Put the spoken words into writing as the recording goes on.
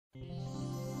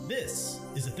This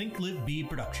is a Think Live Be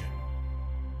production.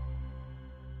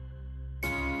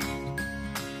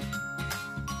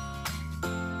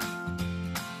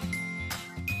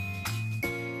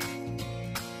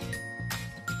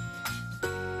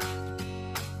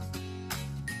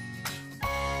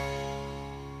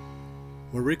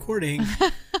 We're recording.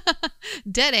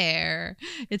 Dead air.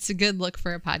 It's a good look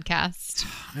for a podcast.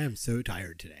 I am so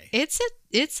tired today. It's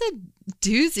a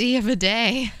doozy of a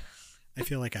day. I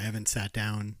feel like I haven't sat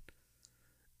down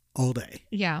all day.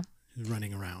 Yeah.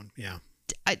 Running around. Yeah.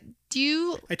 I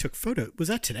took photo. Was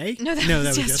that today? No, that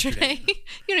was yesterday. You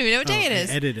don't even know what day it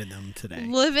is. I edited them today.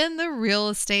 Living the real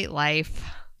estate life.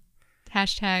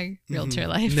 Hashtag realtor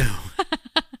life. No.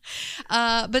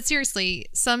 But seriously,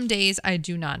 some days I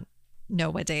do not know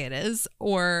what day it is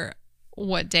or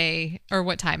what day or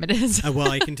what time it is.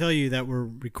 Well, I can tell you that we're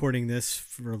recording this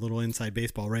for a little inside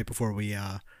baseball right before we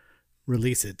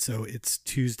release it. So it's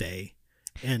Tuesday,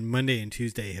 and Monday and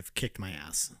Tuesday have kicked my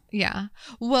ass. Yeah.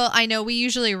 Well, I know we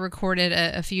usually record it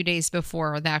a few days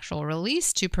before the actual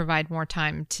release to provide more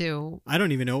time to... I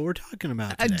don't even know what we're talking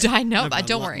about today. I know, but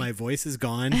don't worry. My voice is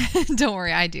gone. Don't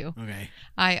worry, I do. Okay.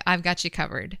 I've got you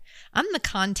covered. I'm the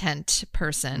content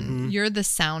person. Mm-hmm. You're the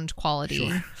sound quality.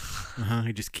 Sure.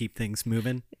 I just keep things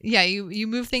moving. Yeah, you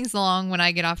move things along when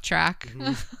I get off track.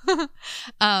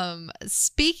 Mm-hmm.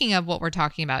 Speaking of what we're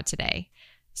talking about today,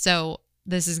 so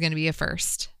this is going to be a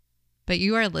first, but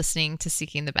you are listening to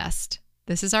Seeking the Best.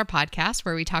 This is our podcast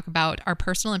where we talk about our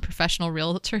personal and professional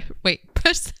realtor.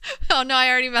 Oh no, I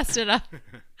already messed it up.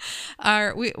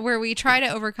 Where we try to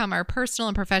overcome our personal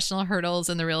and professional hurdles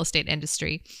in the real estate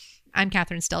industry. I'm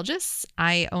Catherine Stelgis.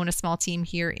 I own a small team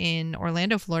here in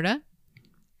Orlando, Florida,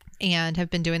 and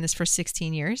have been doing this for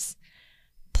 16 years.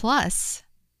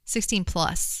 16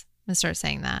 plus. I'm going to start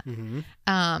saying that. Mm-hmm.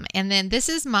 And then this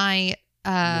is my...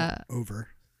 over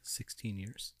 16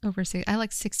 years. I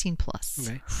like 16 plus.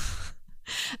 Okay.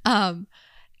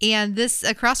 And this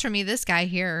across from me, this guy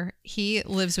here, he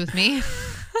lives with me.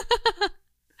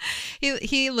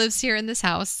 He lives here in this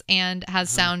house and has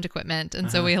sound equipment.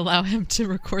 And so we allow him to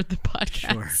record the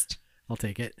podcast. Sure. I'll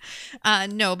take it.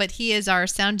 No, but he is our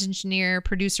sound engineer,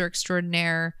 producer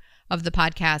extraordinaire of the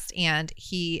podcast. And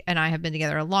he and I have been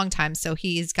together a long time. So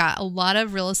he's got a lot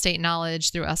of real estate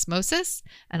knowledge through osmosis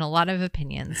and a lot of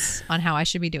opinions on how I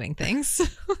should be doing things.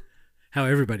 How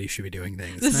everybody should be doing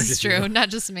things. This is true. Not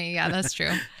just me. Yeah, that's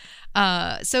true.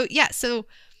 So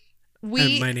we...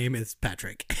 And my name is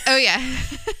Patrick. Oh, yeah.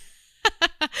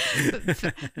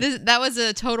 That was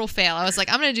a total fail. I was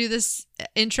like, I'm going to do this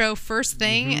intro first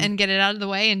thing and get it out of the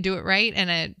way and do it right. And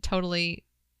it totally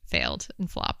failed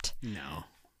and flopped. No.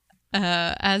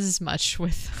 As much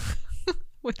with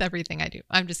everything I do.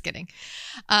 I'm just kidding.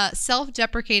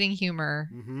 Self-deprecating humor.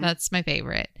 That's my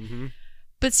favorite.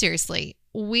 But seriously,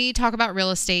 we talk about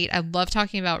real estate. I love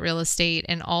talking about real estate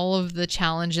and all of the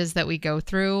challenges that we go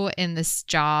through in this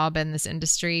job and this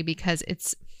industry because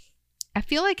I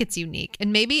feel like it's unique,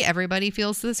 and maybe everybody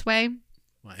feels this way.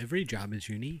 Well, every job is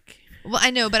unique. Well, I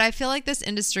know, but I feel like this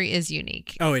industry is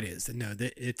unique. Oh, it is. No,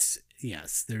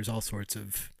 yes, there's all sorts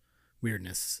of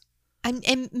weirdness.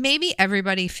 And maybe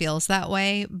everybody feels that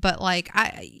way, but like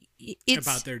it's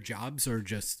about their jobs or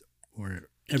everybody.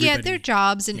 Yeah, their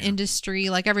jobs and industry.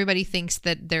 Like everybody thinks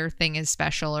that their thing is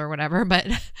special or whatever, but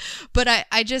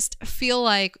I just feel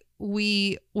like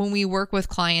when we work with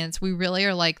clients, we really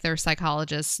are like their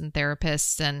psychologists and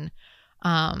therapists, and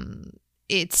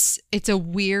it's a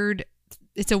weird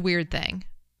thing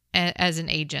as an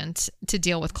agent to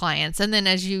deal with clients. And then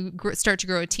as you start to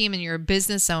grow a team and you're a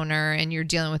business owner and you're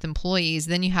dealing with employees,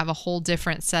 then you have a whole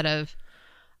different set of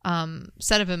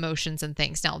emotions and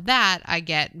things. Now that I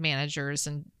get managers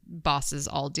and bosses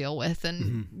all deal with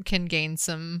and can gain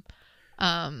some.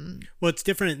 Well, it's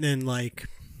different than like,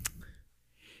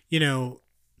 you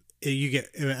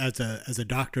get as a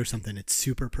doctor or something, it's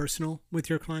super personal with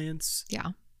your clients. Yeah.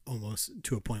 Almost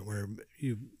to a point where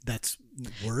that's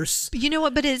worse. But you know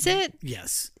what? But is it?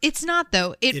 Yes. It's not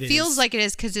though. It feels is. like it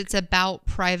is because it's about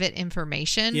private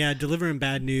information. Yeah, delivering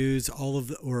bad news,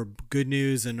 or good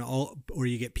news, or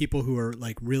you get people who are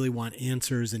like really want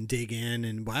answers and dig in.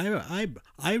 And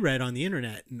I read on the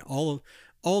internet and all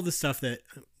the stuff that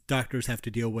doctors have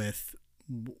to deal with.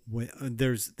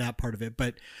 There's that part of it,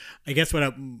 but I guess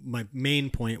my main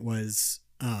point was,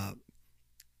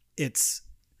 it's.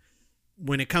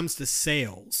 When it comes to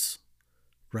sales,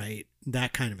 right,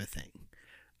 that kind of a thing,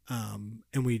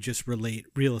 and we just relate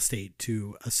real estate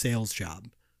to a sales job,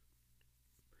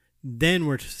 then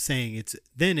we're saying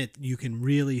you can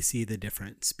really see the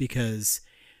difference because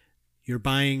they're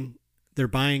buying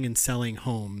and selling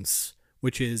homes,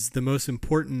 which is the most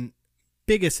important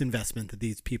biggest investment that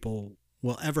these people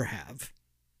will ever have.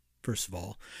 First of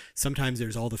all, sometimes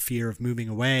there's all the fear of moving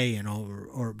away and all,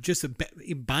 or just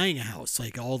buying a house,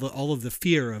 like all of the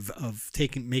fear of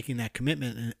making that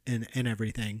commitment and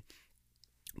everything.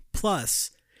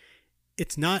 Plus,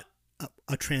 it's not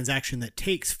a transaction that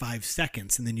takes 5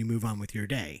 seconds and then you move on with your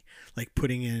day. Like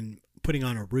putting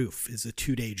on a roof is a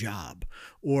 2-day job,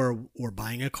 or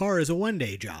buying a car is a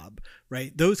 1-day job,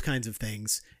 right? Those kinds of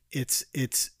things. This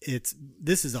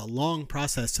is a long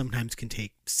process. Sometimes can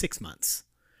take 6 months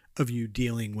of you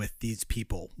dealing with these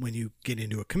people when you get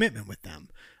into a commitment with them.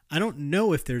 I don't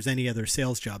know if there's any other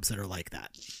sales jobs that are like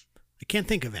that. I can't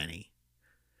think of any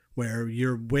where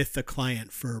you're with a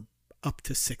client for up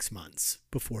to 6 months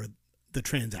before the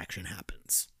transaction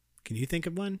happens. Can you think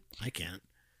of one? I can't.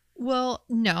 Well,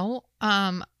 no.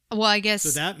 Well, I guess. So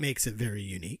that makes it very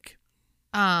unique.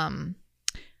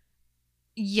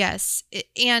 Yes.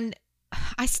 And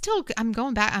I'm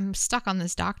going back. I'm stuck on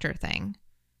this doctor thing.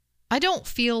 I don't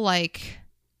feel like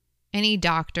any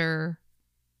doctor,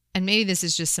 and maybe this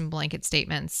is just some blanket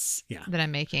statements that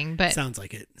I'm making, but sounds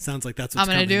like it. Sounds like that's what's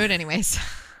I'm going to do it anyways.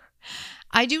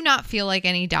 I do not feel like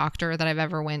any doctor that I've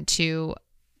ever went to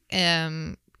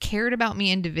cared about me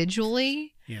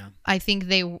individually. Yeah. I think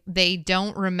they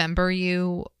don't remember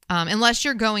you unless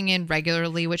you're going in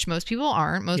regularly, which most people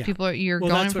aren't. Most people you're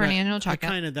going in for an annual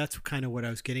checkup. That's kind of what I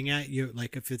was getting at. You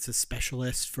like if it's a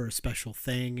specialist for a special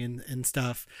thing and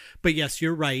stuff. But yes,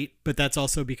 you're right. But that's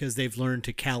also because they've learned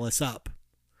to callous up,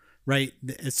 right?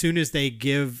 As soon as they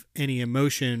give any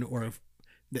emotion, or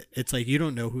it's like you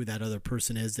don't know who that other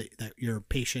person is that your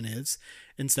patient is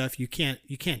and stuff. You can't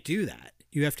do that.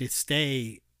 You have to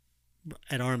stay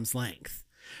at arm's length.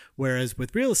 Whereas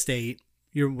with real estate,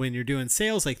 when you're doing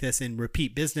sales like this and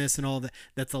repeat business and all that,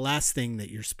 that's the last thing that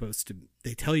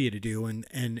they tell you to do.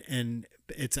 And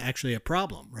it's actually a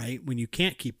problem, right? When you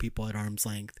can't keep people at arm's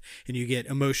length and you get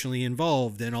emotionally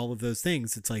involved and all of those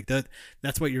things, it's like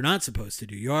that's what you're not supposed to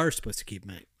do. You are supposed to keep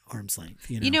them at arm's length.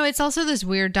 It's also this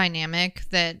weird dynamic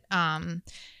that,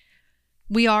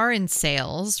 we are in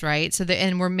sales, right?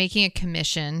 And we're making a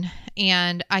commission.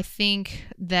 And I think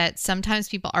that sometimes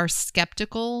people are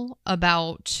skeptical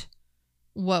about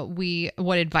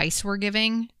what advice we're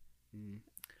giving.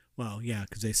 Well, yeah,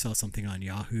 because they saw something on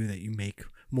Yahoo that you make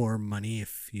more money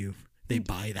if they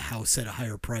buy the house at a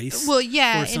higher price. Well,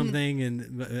 yeah, or something.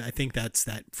 And I think that's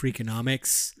that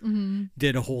Freakonomics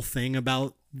did a whole thing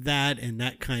about that, and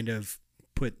that kind of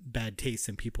put bad taste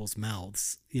in people's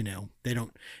mouths. They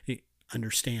don't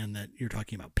understand that you're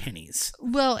talking about pennies.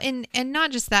 Well, and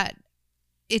not just that.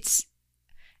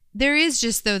 There is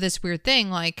just though this weird thing,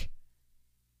 like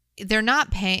they're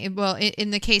not paying, well,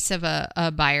 in the case of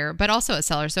a buyer, but also a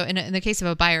seller. So in the case of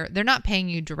a buyer, they're not paying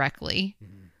you directly.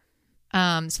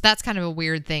 So that's kind of a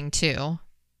weird thing too.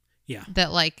 Yeah.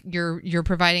 That like you're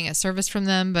providing a service from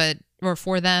them,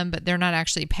 for them, but they're not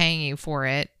actually paying you for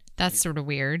it. That's sort of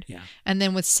weird. Yeah. And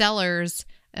then with sellers,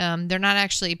 they're not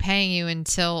actually paying you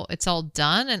until it's all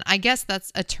done. And I guess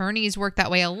that's attorneys work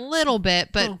that way a little bit,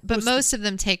 but most of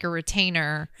them take a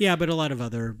retainer. Yeah, but a lot of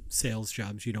other sales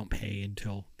jobs, you don't pay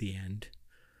until the end.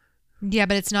 Yeah,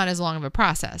 but it's not as long of a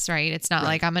process, right? It's not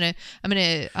like I'm gonna.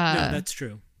 No, that's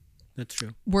true. That's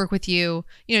true. Work with you,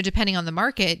 depending on the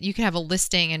market. You could have a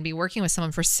listing and be working with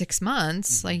someone for 6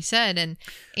 months, like you said, and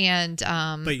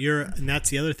but and that's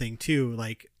the other thing too,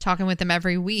 like talking with them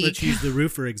every week. Let's use the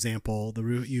roofer example.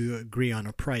 You agree on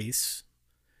a price.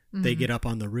 They get up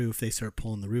on the roof, they start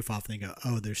pulling the roof off, and they go,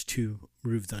 "Oh, there's 2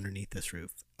 roofs underneath this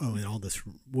roof. Oh, and all this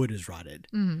wood is rotted.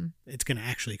 It's going to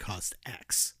actually cost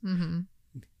X."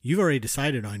 You've already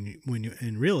decided on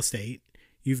in real estate.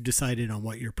 You've decided on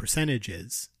what your percentage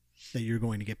is that you're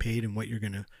going to get paid and what you're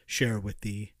going to share with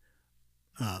the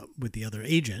other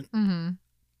agent.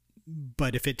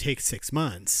 But if it takes 6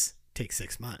 months, take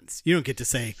 6 months. You don't get to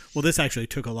say, well, this actually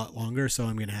took a lot longer, so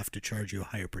I'm going to have to charge you a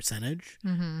higher percentage.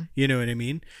 You know what I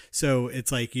mean? So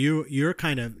it's like you're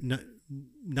kind of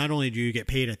not only do you get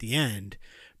paid at the end,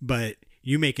 but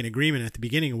you make an agreement at the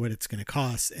beginning of what it's going to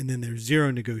cost, and then there's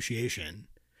zero negotiation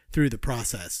through the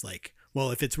process. Like, well,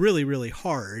 if it's really, really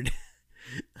hard,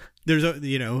 there's it's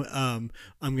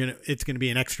going to be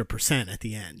an extra % at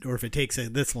the end. Or if it takes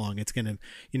this long, it's going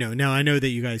to, now I know that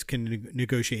you guys can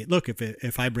negotiate. Look,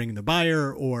 if I bring the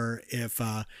buyer, or if,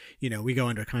 we go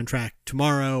under contract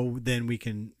tomorrow, then we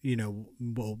can,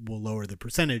 we'll lower the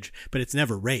percentage, but it's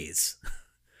never raise.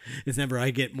 It's never,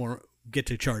 I get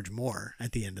to charge more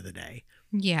at the end of the day.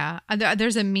 Yeah.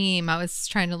 There's a meme. I was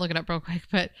trying to look it up real quick,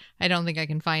 but I don't think I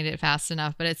can find it fast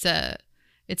enough, but it's a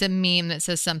meme that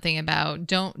says something about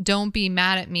don't be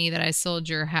mad at me that I sold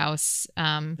your house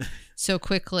so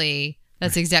quickly.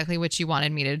 That's exactly what you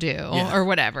wanted me to do, or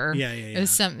whatever. Yeah. It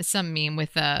was some meme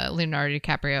with Leonardo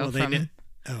DiCaprio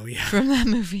from that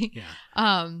movie.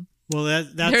 Yeah. Well,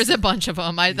 that's there's a bunch of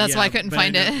them. That's why I couldn't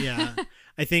find it. Yeah.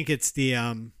 I think it's the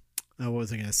what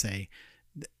was I gonna say?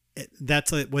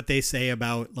 That's like what they say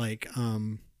about like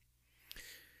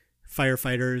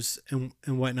firefighters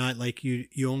and whatnot. Like you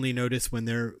only notice when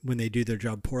they do their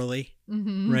job poorly,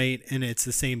 right? And it's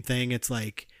the same thing. It's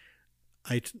like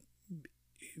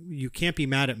you can't be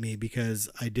mad at me because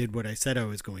I did what I said I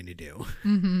was going to do.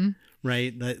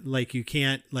 Right? Like you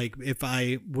can't, like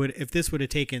if this would have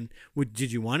taken,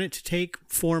 did you want it to take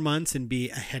 4 months and be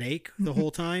a headache the whole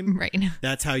time? Right.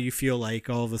 That's how you feel like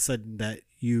all of a sudden that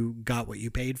you got what you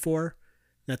paid for.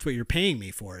 That's what you're paying me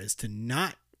for, is to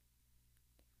not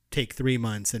take 3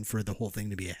 months and for the whole thing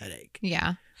to be a headache.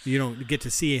 Yeah. You don't get to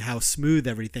see how smooth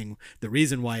everything, the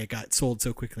reason why it got sold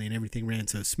so quickly and everything ran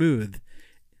so smooth.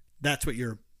 That's what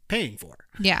you're paying for.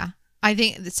 Yeah. I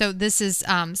think so. This is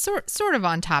sort of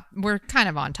on top. We're kind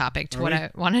of on topic to what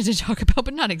I wanted to talk about,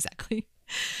 but not exactly.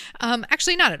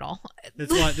 Actually, not at all.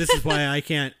 This is why I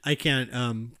can't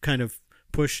kind of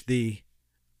push the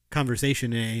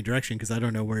conversation in any direction, because I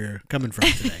don't know where you're coming from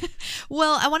today.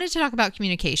 Well, I wanted to talk about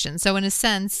communication. So in a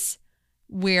sense,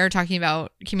 we're talking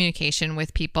about communication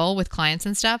with people, with clients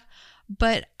and stuff.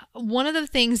 But one of the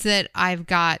things that I've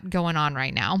got going on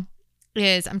right now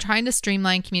is I'm trying to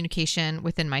streamline communication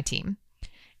within my team.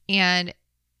 And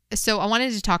so I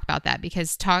wanted to talk about that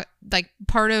because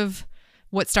part of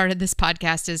what started this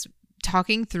podcast is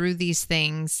talking through these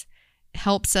things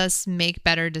helps us make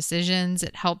better decisions.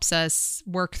 It helps us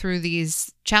work through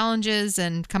these challenges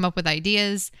and come up with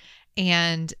ideas,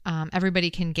 and everybody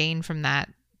can gain from that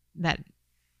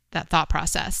thought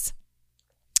process.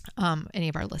 Any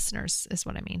of our listeners is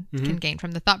what I mean, can gain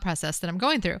from the thought process that I'm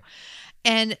going through.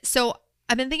 And so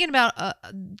I've been thinking about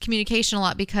communication a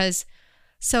lot because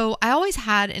I always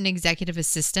had an executive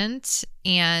assistant,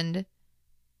 and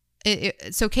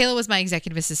so Kayla was my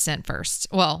executive assistant first.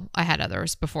 Well, I had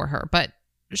others before her, but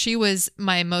she was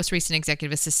my most recent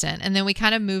executive assistant. And then we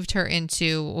kind of moved her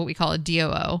into what we call a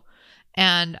DOO.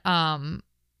 And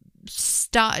she's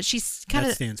kind of...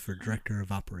 That stands for Director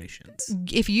of Operations.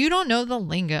 If you don't know the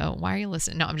lingo, why are you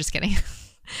listening? No, I'm just kidding.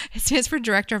 It stands for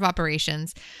Director of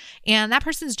Operations. And that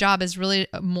person's job is really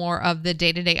more of the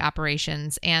day-to-day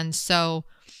operations. And so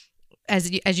as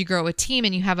you grow a team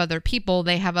and you have other people,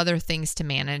 they have other things to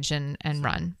manage and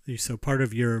run. So part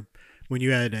of when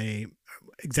you had a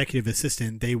executive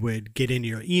assistant, they would get into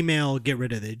your email, get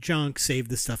rid of the junk, save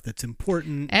the stuff that's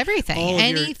important.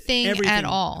 Anything at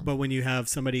all. But when you have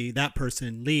somebody, that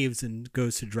person leaves and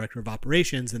goes to Director of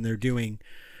Operations and they're doing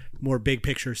more big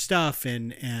picture stuff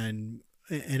and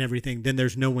everything, then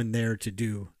there's no one there to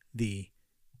do the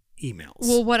emails.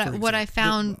 Well, what I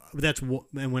found,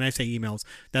 and when I say emails,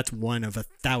 that's one of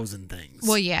 1,000 things.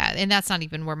 Well, yeah, and that's not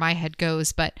even where my head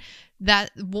goes, but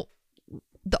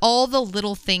all the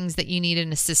little things that you need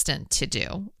an assistant to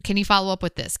do. Can you follow up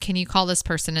with this? Can you call this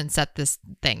person and set this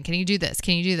thing? Can you do this?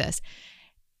 Can you do this?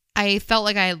 I felt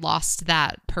like I lost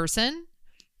that person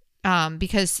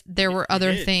because there were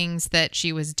other things that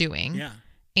she was doing. Yeah.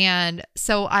 And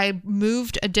so I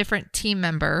moved a different team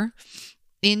member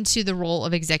into the role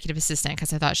of executive assistant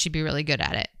because I thought she'd be really good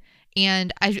at it.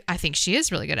 And I think she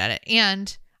is really good at it.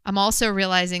 And I'm also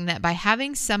realizing that by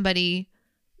having somebody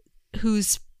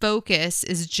whose focus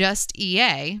is just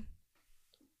EA,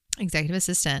 executive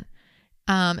assistant,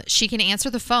 she can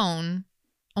answer the phone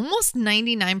almost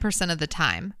 99% of the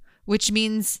time, which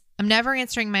means I'm never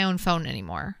answering my own phone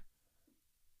anymore.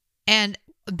 And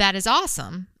that is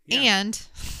awesome. Yeah. And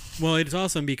well, it's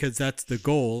awesome because that's the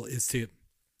goal, is to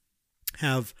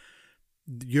have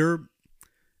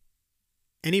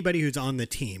anybody who's on the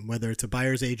team, whether it's a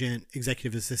buyer's agent,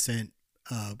 executive assistant,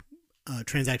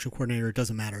 transaction coordinator, it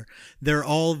doesn't matter. They're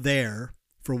all there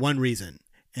for one reason,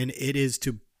 and it is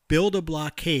to build a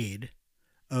blockade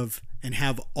and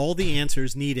have all the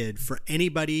answers needed for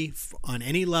anybody on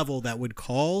any level that would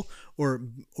call or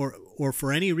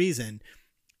for any reason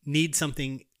need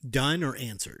something done or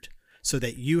answered, so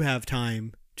that you have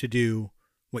time to do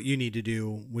what you need to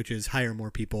do, which is hire more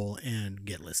people and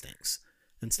get listings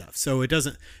and stuff. So it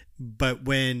doesn't, but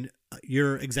when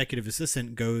your executive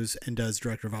assistant goes and does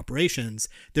Director of Operations,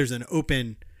 there's an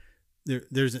opening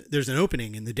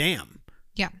in the dam.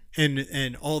 Yeah.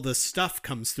 And all the stuff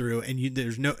comes through and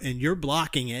you're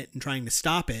blocking it and trying to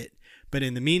stop it. But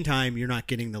in the meantime, you're not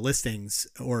getting the listings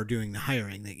or doing the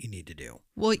hiring that you need to do.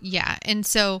 Well, yeah. And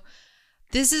so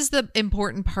this is the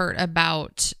important part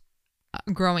about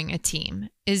growing a team,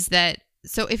 is that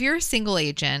So if you're a single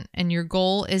agent and your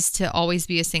goal is to always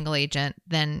be a single agent,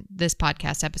 then this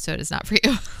podcast episode is not for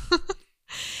you.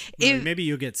 Maybe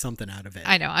you'll get something out of it.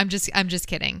 I know. I'm just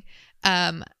kidding.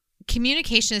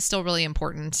 Communication is still really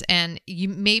important, and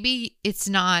maybe it's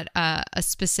not a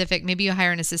specific. Maybe you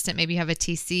hire an assistant. Maybe you have a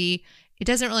TC. It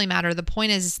doesn't really matter. The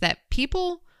point is that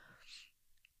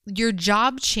your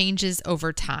job changes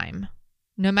over time.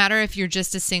 No matter if you're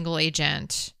just a single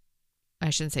agent. I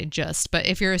shouldn't say just, but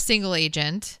if you're a single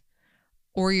agent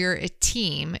or you're a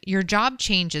team, your job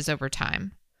changes over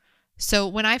time. So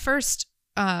when I first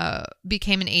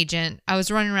became an agent, I was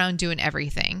running around doing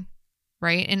everything,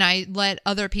 right? And I let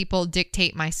other people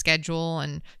dictate my schedule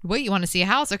and, what, you want to see a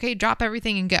house? Okay, drop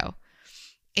everything and go.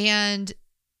 And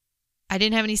I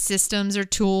didn't have any systems or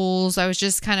tools. I was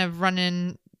just kind of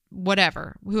running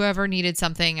whatever. Whoever needed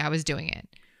something, I was doing it.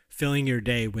 Filling your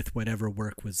day with whatever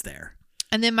work was there.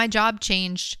 And then my job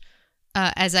changed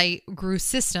as I grew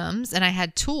systems and I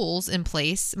had tools in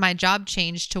place. My job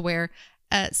changed to where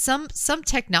some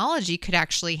technology could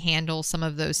actually handle some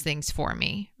of those things for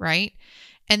me, right?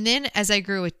 And then as I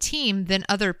grew a team, then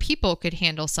other people could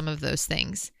handle some of those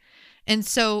things. And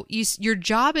so your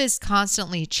job is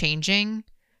constantly changing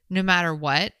no matter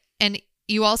what. And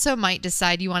you also might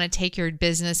decide you want to take your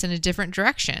business in a different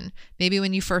direction. Maybe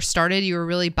when you first started, you were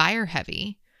really buyer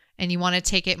heavy. And you want to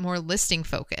take it more listing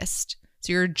focused.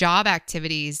 So your job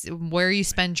activities, where you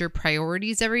spend your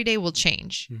priorities every day will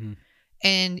change. Mm-hmm.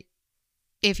 And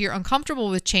if you're uncomfortable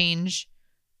with change,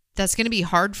 that's going to be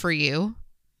hard for you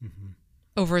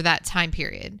over that time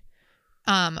period.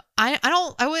 I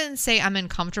wouldn't say I'm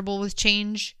uncomfortable with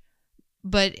change,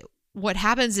 but what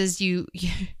happens is you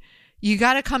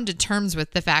got to come to terms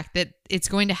with the fact that it's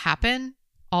going to happen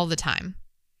all the time.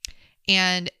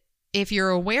 And if you're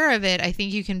aware of it, I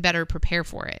think you can better prepare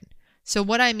for it. So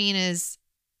what I mean is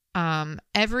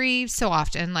every so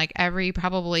often, like every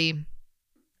probably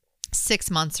 6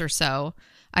 months or so,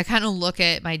 I kind of look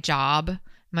at my job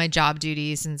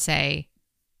duties and say,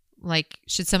 like,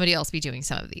 should somebody else be doing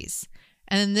some of these?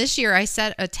 And then this year I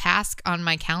set a task on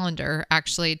my calendar I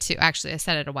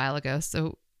set it a while ago.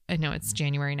 So I know it's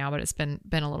January now, but it's been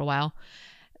a little while,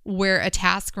 where a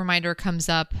task reminder comes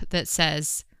up that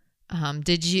says,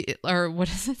 did you, or what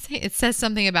does it say? It says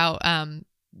something about,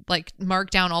 like, mark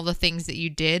down all the things that you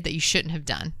did that you shouldn't have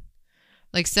done.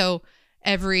 Like, so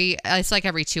it's like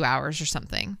every 2 hours or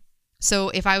something. So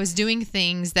if I was doing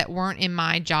things that weren't in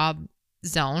my job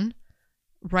zone,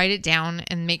 write it down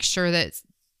and make sure that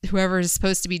whoever is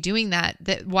supposed to be doing that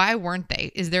why weren't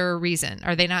they? Is there a reason?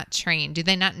 Are they not trained? Do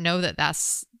they not know that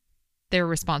that's their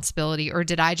responsibility? Or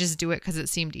did I just do it because it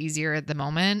seemed easier at the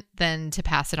moment than to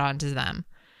pass it on to them?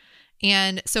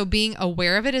 And so being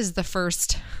aware of it is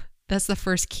that's the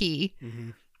first key.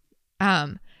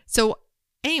 Mm-hmm. So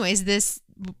anyways, this,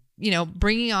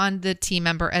 bringing on the team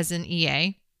member as an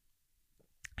EA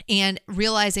and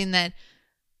realizing that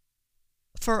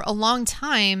for a long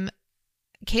time,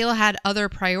 Kayla had other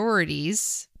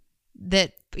priorities,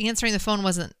 that answering the phone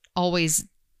wasn't always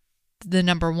the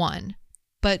number one.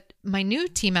 But my new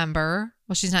team member,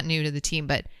 well, she's not new to the team,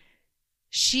 but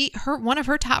one of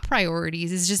her top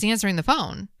priorities is just answering the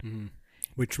phone,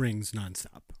 which rings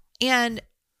nonstop. And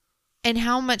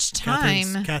how much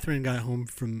time? Catherine got home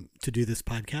to do this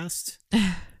podcast.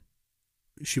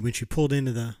 When she pulled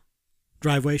into the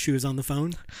driveway, she was on the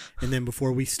phone, and then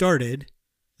before we started,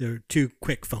 there were 2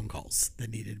 quick phone calls that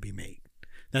needed to be made.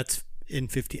 That's in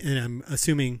 50, and I'm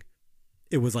assuming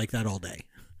it was like that all day,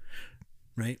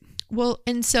 right? Well,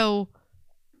 and so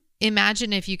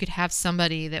imagine if you could have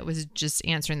somebody that was just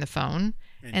answering the phone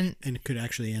and could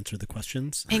actually answer the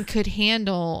questions and could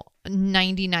handle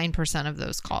 99% of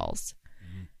those calls,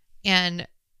 and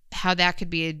how that could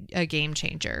be a game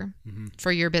changer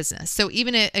for your business. So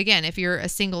even again, if you're a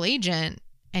single agent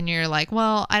and you're like,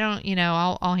 well, I don't,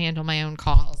 I'll handle my own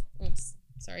calls. Oops,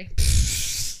 sorry.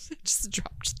 Just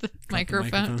dropped the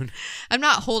microphone. I'm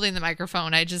not holding the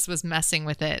microphone. I just was messing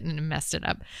with it and messed it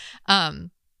up.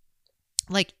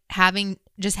 Like having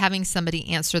somebody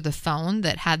answer the phone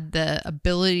that had the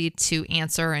ability to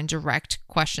answer and direct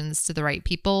questions to the right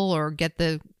people or get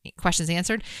the questions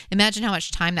answered. Imagine how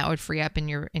much time that would free up in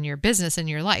your business and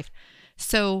your life.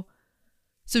 So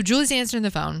Julie's answering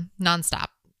the phone nonstop.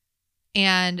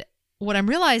 And what I'm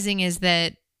realizing is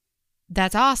that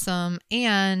that's awesome.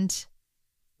 And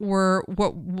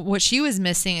what she was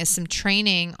missing is some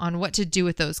training on what to do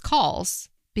with those calls.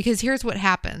 Because here's what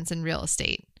happens in real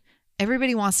estate.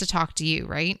 Everybody wants to talk to you,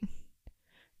 right?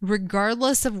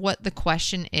 Regardless of what the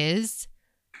question is,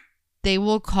 they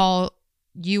will call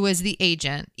you as the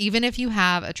agent, even if you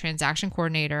have a transaction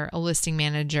coordinator, a listing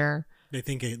manager, They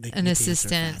think they can an get the answer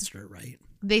assistant faster, right?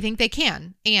 They think they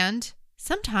can, and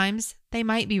sometimes they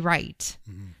might be right.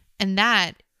 Mm-hmm. And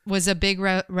that was a big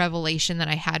revelation that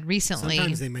I had recently.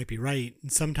 Sometimes they might be right,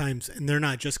 and sometimes, and they're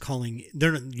not just calling.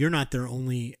 You're not the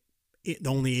only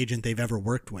agent they've ever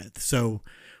worked with. So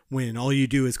when all you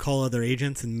do is call other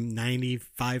agents, and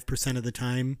 95% of the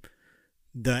time,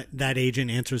 that agent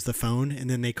answers the phone, and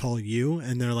then they call you,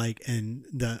 and they're like, and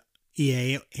the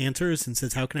EA answers and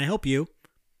says, "How can I help you?"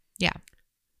 Yeah.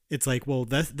 It's like, well,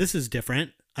 this is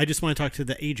different. I just want to talk to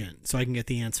the agent so I can get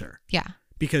the answer. Yeah.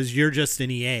 Because you're just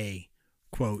an EA,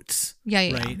 quotes.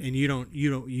 Yeah. Right. And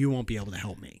you won't be able to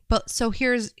help me. But so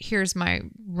here's my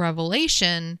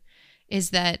revelation is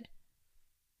that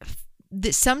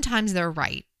sometimes they're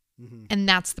right. Mm-hmm. And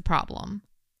that's the problem,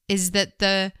 is that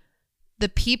the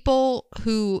people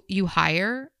who you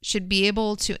hire should be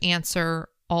able to answer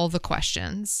all the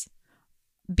questions.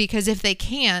 Because if they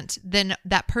can't, then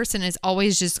that person is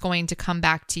always just going to come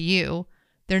back to you.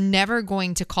 They're never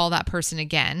going to call that person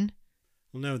again.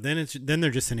 Well, no, then they're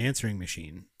just an answering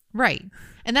machine. Right.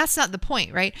 And that's not the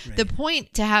point, right? The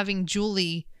point to having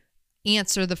Julie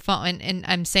answer the phone, and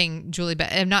I'm saying Julie,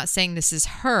 but I'm not saying this is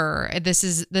her. This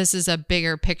is a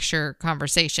bigger picture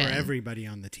conversation. For everybody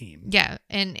on the team. Yeah.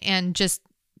 And just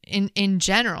in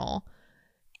general,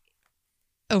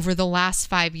 over the last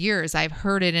 5 years, I've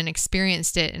heard it and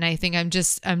experienced it. And I think I'm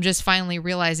just finally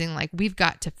realizing, like, we've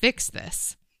got to fix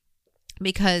this.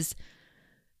 Because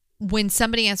when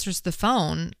somebody answers the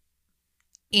phone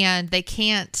and they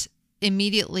can't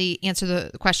immediately answer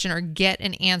the question or get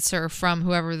an answer from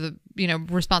whoever the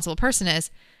responsible person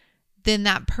is, then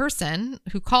that person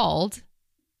who called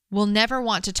will never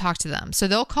want to talk to them. So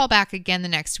they'll call back again the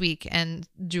next week, and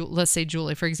let's say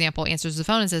Julie, for example, answers the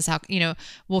phone and says,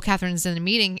 well, Catherine's in a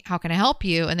meeting. How can I help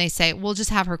you? And they say, well, just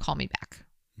have her call me back.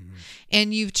 Mm-hmm.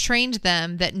 And you've trained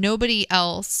them that nobody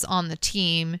else on the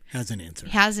team has an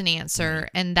answer. Right.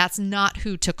 And that's not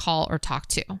who to call or talk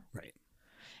to. Right.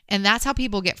 And that's how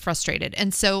people get frustrated.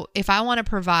 And so if I want to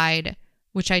provide,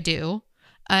 which I do,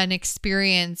 an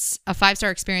experience, a 5-star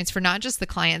experience for not just the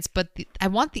clients, but I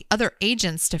want the other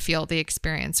agents to feel the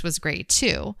experience was great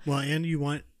too. Well, and you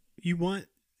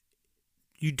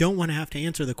don't want to have to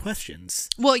answer the questions.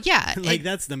 Well, yeah.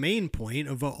 That's the main point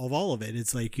of all of it.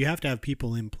 It's like you have to have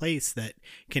people in place that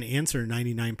can answer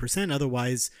 99%.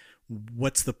 Otherwise,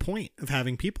 what's the point of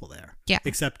having people there? Yeah.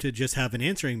 Except to just have an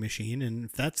answering machine. And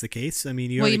if that's the case, I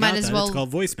mean, you might got as that. well, it's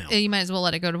called voicemail. You might as well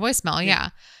let it go to voicemail. Yeah.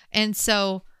 And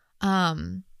so,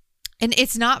 and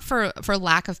it's not for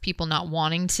lack of people not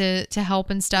wanting to help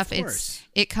and stuff.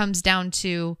 It comes down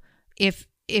to if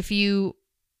you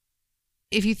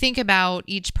think about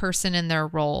each person in their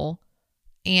role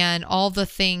and all the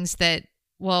things that,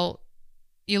 well,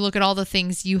 you look at all the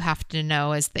things you have to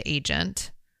know as the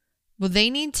agent. Well,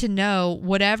 they need to know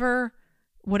whatever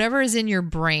is in your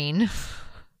brain.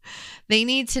 They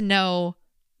need to know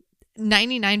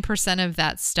 99% of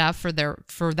that stuff for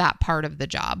that part of the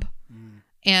job. Mm.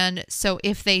 And so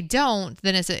if they don't,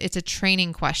 then it's a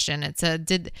training question.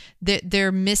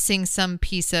 They're missing some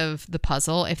piece of the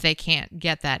puzzle if they can't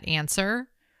get that answer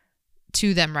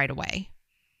to them right away.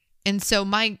 And so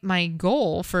my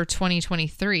goal for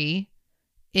 2023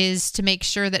 is to make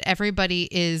sure that everybody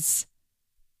is,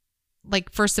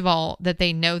 like, first of all, that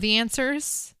they know the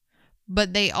answers,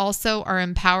 but they also are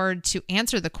empowered to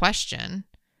answer the question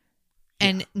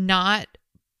and not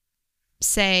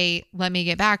say, let me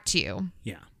get back to you.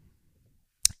 Yeah.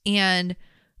 And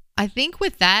I think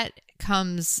with that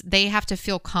comes, they have to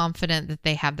feel confident that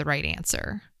they have the right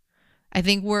answer. I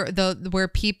think where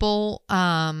people,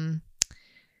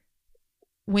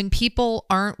 when people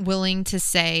aren't willing to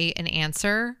say an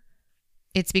answer,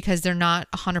 it's because they're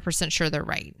not 100% sure they're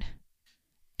right.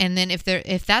 And then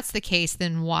if that's the case,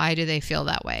 then why do they feel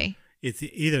that way? It's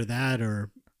either that, or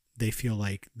they feel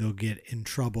like they'll get in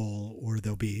trouble, or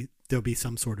there'll be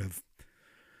some sort of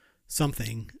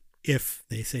something if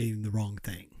they say the wrong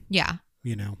thing. Yeah.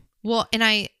 Well, and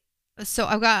I've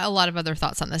got a lot of other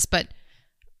thoughts on this, but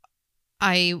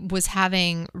I was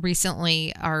having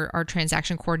recently our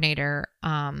transaction coordinator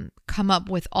come up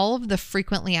with all of the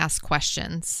frequently asked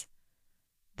questions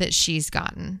that she's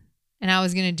gotten. And I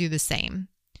was going to do the same,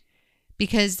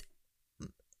 because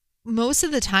most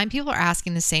of the time people are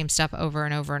asking the same stuff over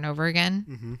and over and over again.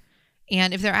 Mm-hmm.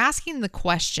 And if they're asking the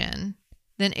question,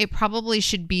 then it probably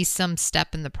should be some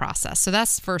step in the process. So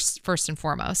that's first and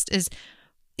foremost, is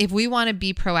if we want to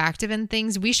be proactive in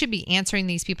things, we should be answering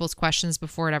these people's questions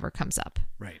before it ever comes up.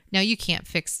 Right. Now, you can't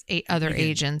fix other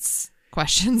agents'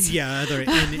 questions. Yeah,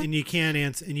 and you can't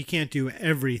answer, and you can't do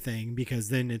everything, because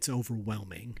then it's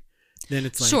overwhelming. Then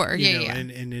it's like, sure, you yeah, know, yeah.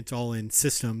 And it's all in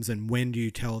systems. And when do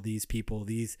you tell these people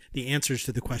the answers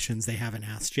to the questions they haven't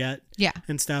asked yet? Yeah.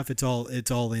 And stuff. It's all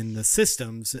in the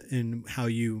systems and how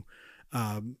you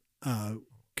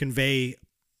convey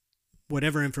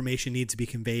whatever information needs to be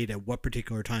conveyed at what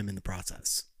particular time in the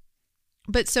process.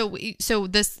 But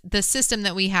the system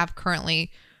that we have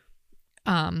currently,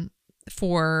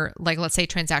 for like, let's say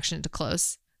transaction to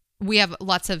close, we have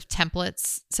lots of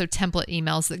templates. So template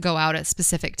emails that go out at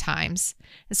specific times.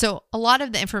 And so a lot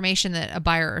of the information that a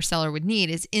buyer or seller would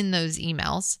need is in those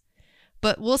emails,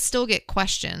 but we'll still get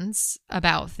questions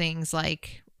about things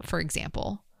like, for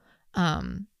example,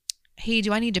 hey,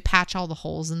 do I need to patch all the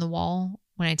holes in the wall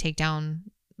when I take down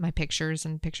my pictures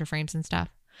and picture frames and stuff?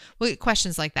 We'll get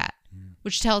questions like that,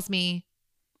 which tells me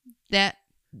that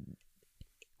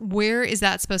where is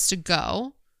that supposed to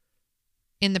go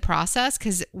in the process?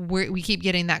 Because we keep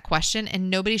getting that question and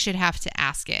nobody should have to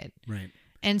ask it. Right.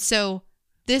 And so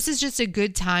this is just a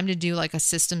good time to do like a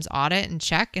systems audit and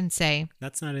check and say,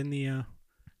 that's not in the,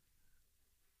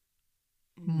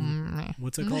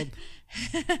 what's it called?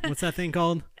 What's that thing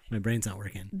called? My brain's not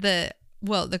working.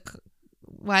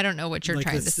 I don't know what you're like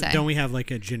trying to say. Don't we have like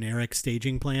a generic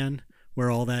staging plan where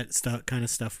all that kind of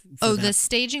stuff? The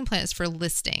staging plan is for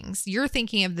listings. You're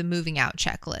thinking of the moving out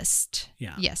checklist.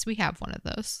 Yeah. Yes, we have one of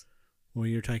those. Well,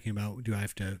 you're talking about, do I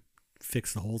have to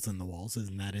fix the holes in the walls?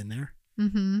 Isn't that in there?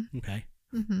 Mm-hmm. Okay.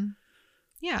 Mm-hmm.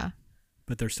 Yeah.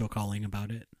 But they're still calling about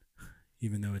it,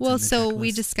 even though it's well, in the so checklist.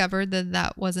 we discovered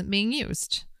that wasn't being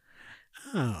used.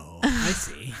 Oh, I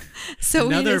see. So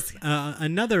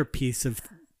another piece of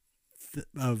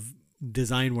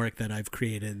design work that I've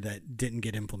created that didn't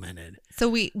get implemented. So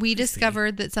we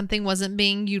discovered that something wasn't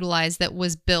being utilized that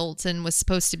was built and was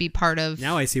supposed to be part of.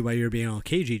 Now I see why you're being all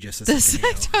cagey just a second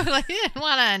ago. Totally. I didn't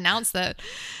want to announce that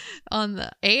on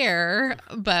the air,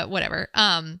 but whatever.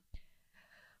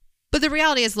 But the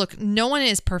reality is, look, no one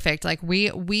is perfect. Like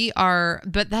we are,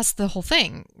 but that's the whole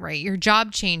thing, right? Your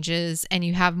job changes and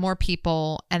you have more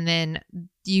people, and then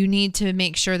you need to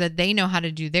make sure that they know how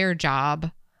to do their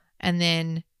job. And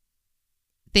then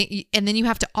you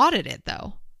have to audit it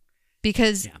though,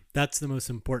 because that's the most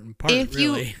important part.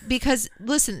 Because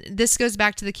listen, this goes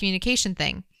back to the communication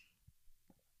thing.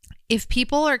 If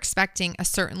people are expecting a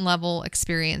certain level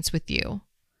experience with you,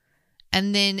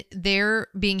 and then they're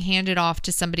being handed off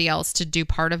to somebody else to do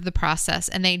part of the process,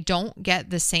 and they don't get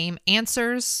the same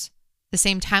answers, the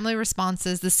same timely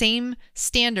responses, the same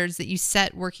standards that you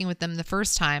set working with them the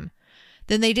first time,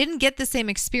 then they didn't get the same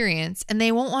experience and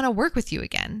they won't want to work with you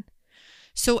again.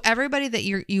 So everybody that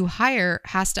you hire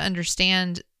has to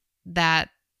understand that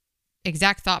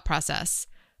exact thought process,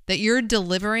 that you're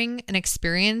delivering an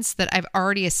experience that I've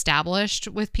already established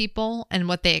with people and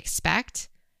what they expect.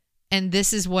 And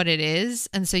this is what it is.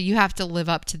 And so you have to live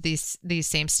up to these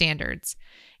same standards.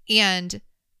 And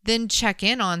then check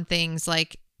in on things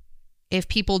like, if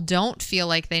people don't feel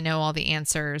like they know all the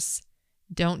answers,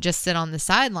 don't just sit on the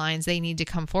sidelines. They need to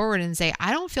come forward and say,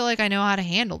 I don't feel like I know how to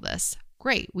handle this.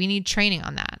 Great. We need training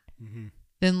on that. Mm-hmm.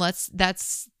 Then let's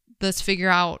figure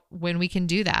out when we can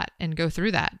do that and go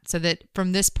through that, so that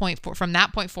from that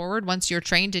point forward, once you're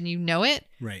trained and you know it,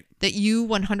 right, that you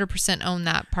 100% own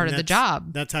that part of the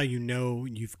job. That's how you know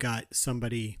you've got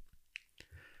somebody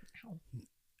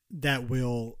that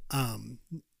will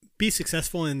be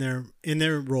successful in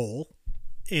their role,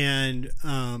 and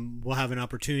will have an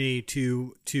opportunity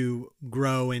to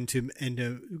grow into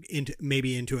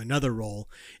maybe into another role,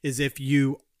 is if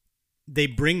they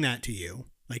bring that to you,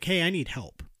 like, hey, I need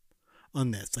help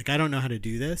on this. Like, I don't know how to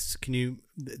do this. Can you,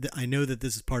 I know that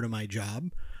this is part of my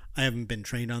job. I haven't been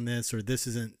trained on this, or this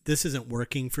isn't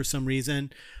working for some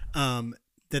reason, that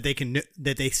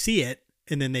they see it,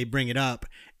 and then they bring it up,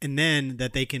 and then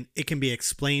it can be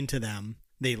explained to them.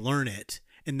 They learn it,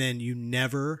 and then you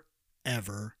never,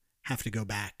 ever have to go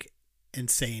back and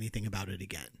say anything about it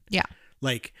again. Yeah.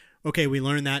 Like, okay, we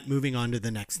learned that, moving on to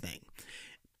the next thing.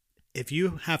 If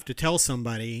you have to tell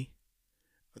somebody,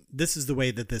 this is the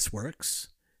way that this works,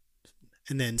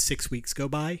 and then 6 weeks go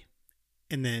by,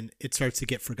 and then it starts to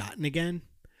get forgotten again,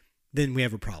 then we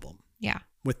have a problem. Yeah.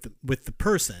 With the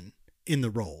person in the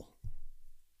role.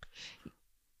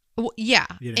 Well, yeah.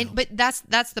 You know? But that's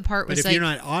the part. But if you're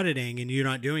not auditing and you're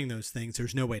not doing those things,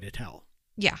 there's no way to tell.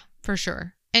 Yeah, for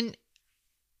sure. And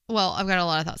well, I've got a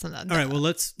lot of thoughts on that. All right. Well,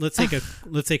 let's take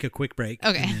a quick break.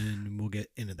 Okay. And then we'll get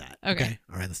into that. Okay.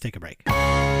 All right. Let's take a break.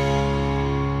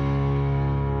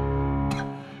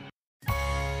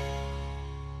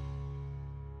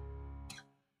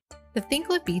 The Think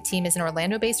Live Be team is an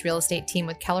Orlando-based real estate team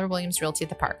with Keller Williams Realty at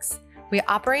the Parks. We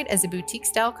operate as a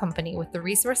boutique-style company with the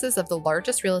resources of the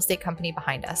largest real estate company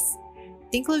behind us.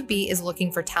 Think Live Be is looking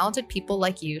for talented people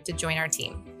like you to join our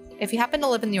team. If you happen to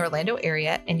live in the Orlando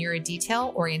area and you're a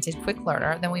detail-oriented quick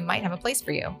learner, then we might have a place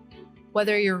for you.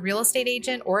 Whether you're a real estate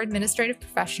agent or administrative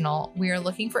professional, we are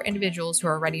looking for individuals who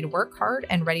are ready to work hard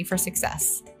and ready for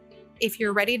success. If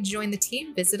you're ready to join the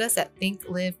team, visit us at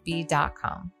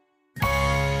thinklivebe.com.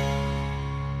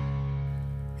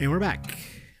 And we're back.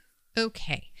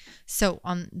 Okay. So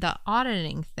on the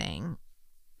auditing thing,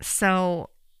 so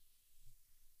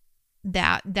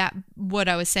that what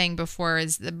I was saying before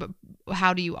is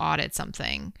how do you audit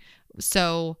something?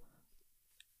 So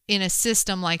in a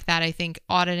system like that, I think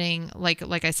auditing,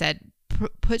 like I said,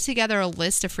 put together a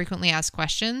list of frequently asked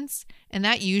questions, and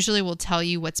that usually will tell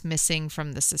you what's missing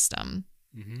from the system.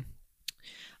 Mm-hmm.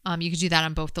 You could do that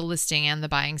on both the listing and the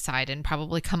buying side and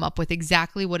probably come up with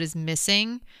exactly what is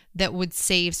missing that would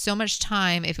save so much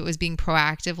time if it was being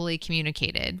proactively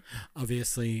communicated.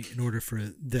 Obviously, in order for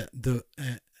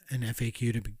an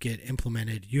FAQ to get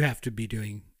implemented, you have to be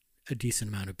doing a decent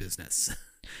amount of business.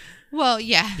 Well,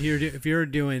 yeah. If you're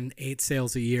doing 8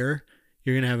 sales a year,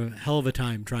 you're going to have a hell of a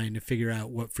time trying to figure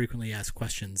out what frequently asked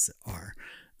questions are.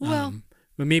 Well,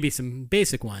 but maybe some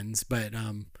basic ones, but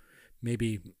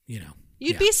maybe,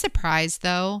 You'd be surprised,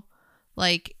 though.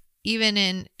 Like, even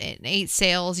in 8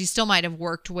 sales, you still might have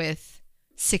worked with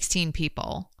 16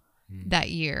 people that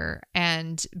year.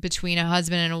 And between a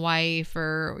husband and a wife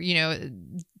or,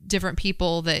 different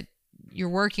people that you're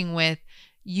working with,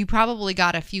 you probably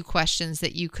got a few questions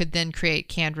that you could then create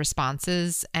canned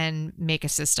responses and make a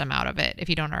system out of it if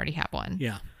you don't already have one.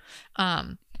 Yeah.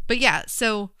 But yeah,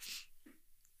 so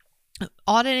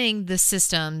auditing the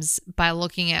systems by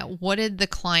looking at what did the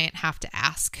client have to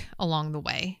ask along the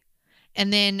way.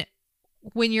 And then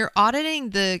when you're auditing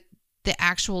the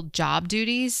actual job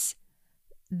duties,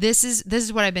 this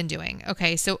is what I've been doing.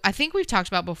 Okay. So I think we've talked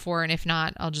about before, and if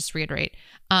not, I'll just reiterate.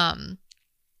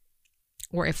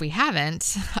 Or if we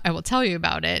haven't, I will tell you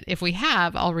about it. If we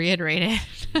have, I'll reiterate it.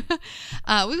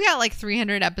 We've got like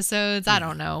 300 episodes. I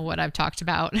don't know what I've talked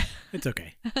about. It's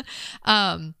okay.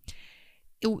 I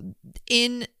think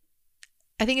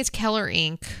it's Keller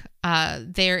Inc.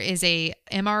 There is a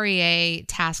MREA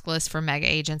task list for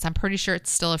mega agents. I'm pretty sure it's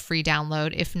still a free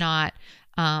download. If not,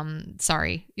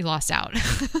 sorry, you lost out.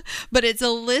 But it's a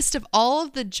list of all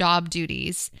of the job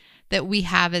duties that we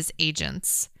have as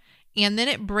agents. And then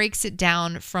it breaks it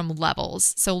down from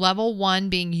levels. So level 1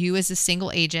 being you as a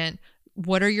single agent,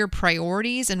 what are your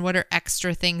priorities and what are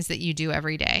extra things that you do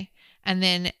every day? And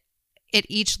then at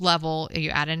each level, you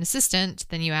add an assistant,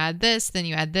 then you add this, then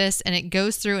you add this, and it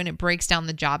goes through and it breaks down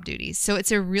the job duties. So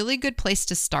it's a really good place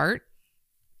to start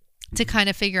to kind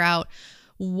of figure out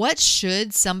what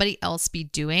should somebody else be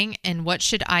doing and what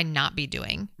should I not be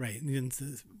doing. Right.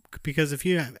 Because if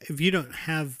you don't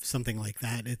have something like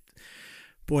that, it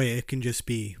can just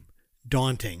be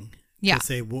daunting. Yeah. To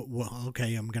say, well,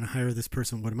 okay, I'm going to hire this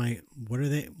person. What are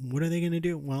they going to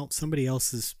do? Well, somebody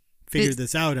else has figured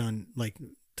this out on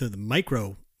to the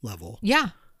micro level.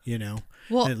 Yeah.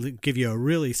 Well, it'll give you a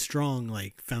really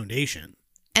strong foundation.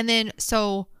 And then,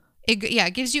 so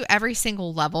it gives you every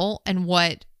single level and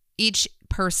what each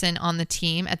person on the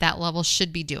team at that level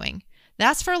should be doing.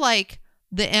 That's for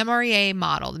the MREA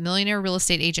model, the Millionaire Real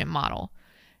Estate Agent model.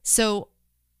 So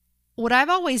what I've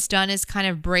always done is kind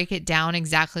of break it down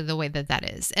exactly the way that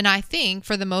is. And I think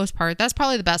for the most part, that's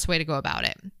probably the best way to go about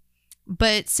it.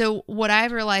 But so what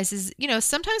I've realized is,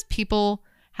 sometimes people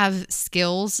have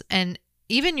skills, and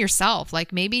even yourself,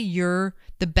 maybe you're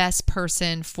the best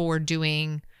person for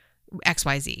doing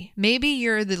XYZ. Maybe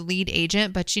you're the lead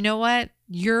agent, but you know what?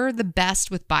 You're the best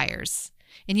with buyers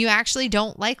and you actually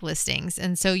don't like listings.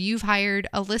 And so you've hired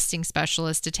a listing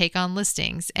specialist to take on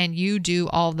listings and you do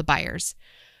all of the buyers.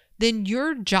 Then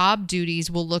your job duties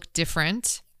will look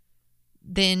different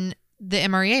than the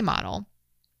MREA model.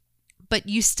 But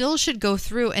you still should go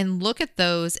through and look at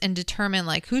those and determine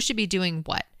who should be doing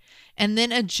what, and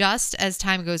then adjust as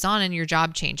time goes on and your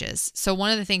job changes. So one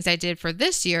of the things I did for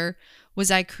this year was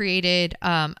I created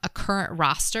a current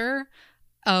roster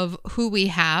of who we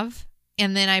have,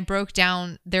 and then I broke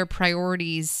down their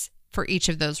priorities for each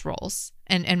of those roles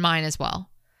and mine as well.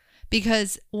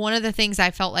 Because one of the things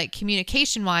I felt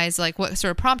communication wise, what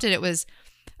sort of prompted it was,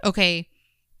 okay,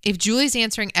 if Julie's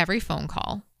answering every phone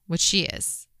call, which she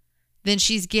is, then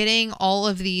she's getting all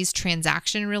of these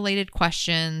transaction related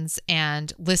questions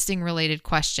and listing related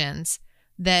questions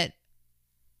that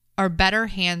are better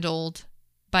handled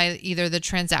by either the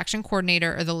transaction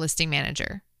coordinator or the listing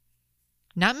manager.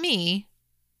 Not me.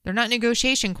 They're not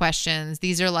negotiation questions.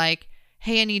 These are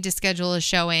hey, I need to schedule a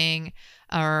showing,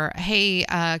 or hey,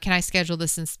 can I schedule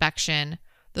this inspection?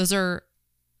 Those are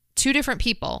two different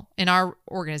people in our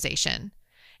organization.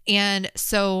 And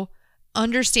so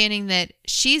understanding that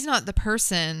she's not the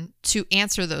person to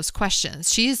answer those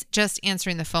questions. She's just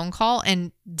answering the phone call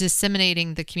and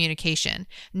disseminating the communication.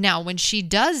 Now, when she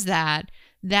does that,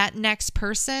 that next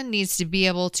person needs to be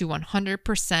able to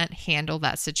 100% handle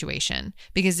that situation.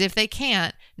 Because if they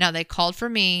can't, now they called for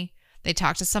me, they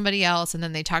talked to somebody else, and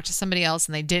then they talked to somebody else,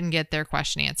 and they didn't get their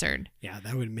question answered. Yeah,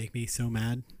 that would make me so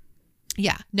mad.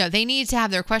 Yeah. No, they need to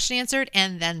have their question answered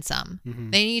and then some. Mm-hmm.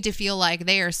 They need to feel like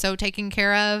they are so taken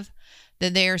care of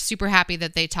that they are super happy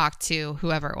that they talked to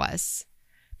whoever it was,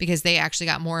 because they actually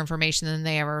got more information than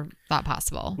they ever thought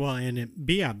possible. Well,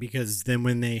 because then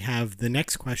when they have the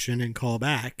next question and call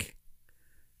back,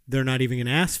 they're not even going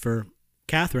to ask for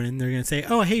Catherine. They're going to say,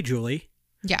 "Oh, hey, Julie.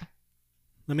 Yeah.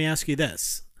 Let me ask you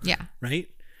this." Yeah. Right?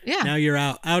 Yeah. Now you're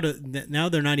out of, now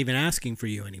they're not even asking for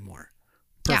you anymore.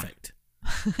 Perfect.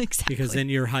 Yeah. Exactly. Because then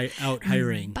you're out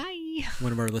hiring Bye.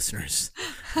 one of our listeners.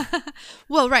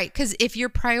 Well, right. Because if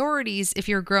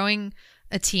you're growing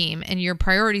a team and your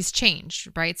priorities change,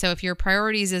 right? So if your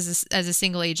priorities as a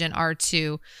single agent are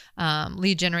to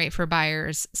lead generate for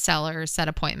buyers, sellers, set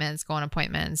appointments, go on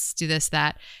appointments, do this,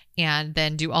 that, and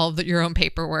then do all of your own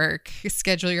paperwork,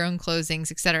 schedule your own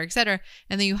closings, et cetera,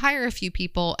 and then you hire a few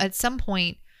people, at some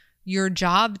point, your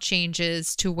job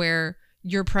changes to where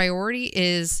your priority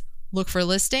is look for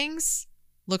listings,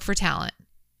 look for talent.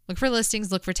 Look for listings,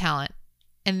 look for talent.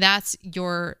 And that's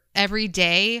your every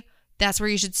day. That's where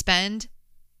you should spend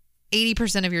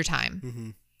 80% of your time. Mm-hmm.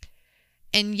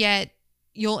 And yet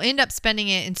you'll end up spending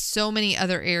it in so many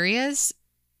other areas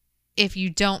if you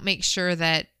don't make sure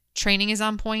that training is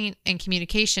on point and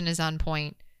communication is on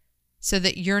point, so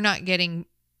that you're not getting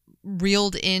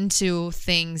reeled into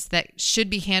things that should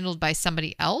be handled by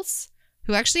somebody else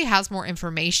who actually has more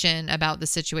information about the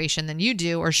situation than you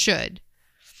do or should.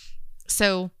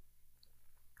 So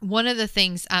one of the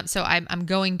things, so I'm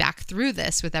going back through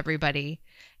this with everybody,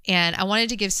 and I wanted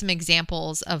to give some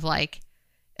examples of like,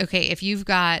 okay, if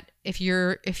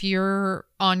you're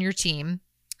on your team,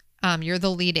 you're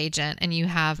the lead agent and you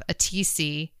have a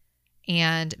TC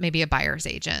and maybe a buyer's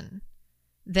agent,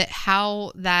 that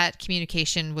how that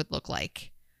communication would look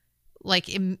like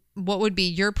what would be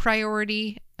your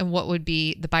priority and what would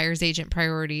be the buyer's agent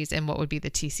priorities and what would be the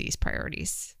TC's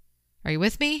priorities. Are you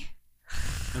with me?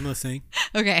 I'm listening.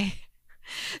 Okay.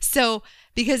 So,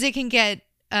 because it can get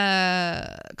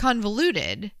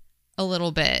convoluted a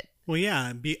little bit. Well,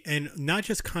 yeah, and not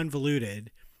just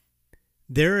convoluted.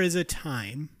 There is a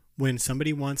time when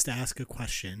somebody wants to ask a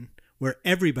question where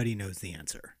everybody knows the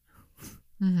answer.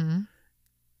 Mm-hmm.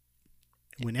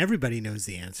 When everybody knows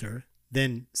the answer,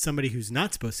 then somebody who's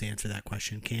not supposed to answer that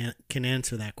question can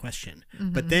answer that question.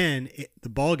 Mm-hmm. But then the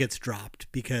ball gets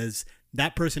dropped because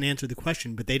that person answered the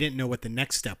question, but they didn't know what the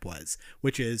next step was,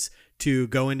 which is to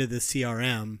go into the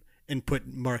CRM and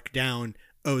mark down,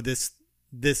 oh, this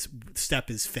step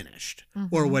is finished,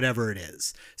 mm-hmm. or whatever it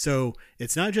is. So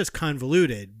it's not just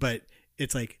convoluted, but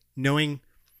it's like knowing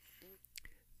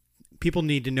people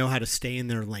need to know how to stay in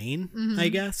their lane, mm-hmm. I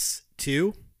guess,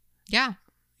 too. Yeah.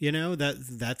 You know,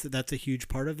 that's a huge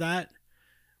part of that.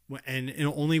 And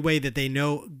the only way that they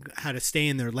know how to stay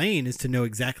in their lane is to know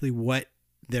exactly what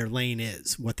their lane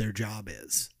is, what their job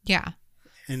is. Yeah.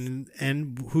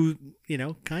 And who, you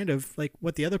know, kind of like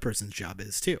what the other person's job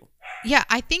is too. Yeah,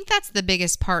 I think that's the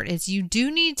biggest part, is you do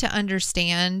need to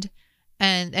understand,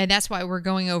 and that's why we're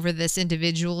going over this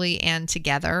individually and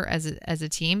together as a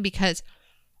team, because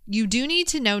you do need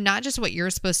to know not just what you're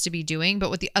supposed to be doing, but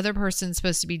what the other person's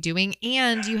supposed to be doing,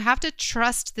 and you have to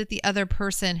trust that the other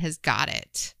person has got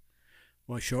it.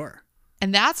 Well, sure.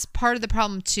 And that's part of the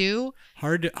problem too.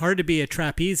 Hard to be a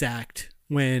trapeze act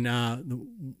when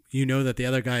you know that the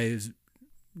other guy is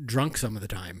drunk some of the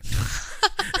time.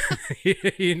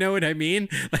 You know what I mean?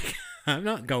 Like, I'm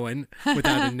not going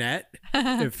without a net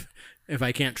if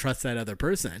I can't trust that other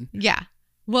person. Yeah.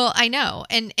 Well, I know.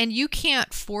 And you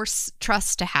can't force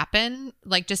trust to happen.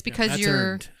 Like, just because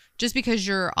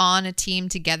you're on a team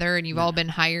together and you've all been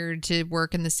hired to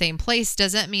work in the same place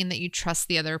doesn't mean that you trust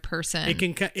the other person.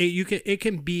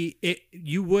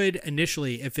 You would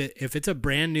initially, if it's a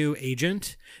brand new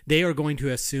agent, they are going to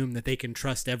assume that they can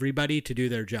trust everybody to do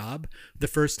their job. The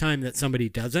first time that somebody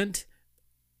doesn't,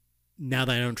 now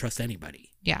that I don't trust anybody.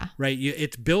 Yeah. Right.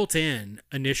 It's built in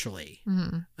initially.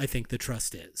 Mm-hmm. I think the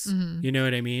trust is, mm-hmm. You know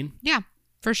what I mean? Yeah,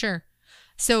 for sure.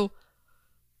 So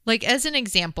like, as an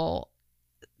example,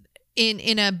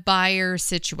 in a buyer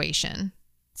situation.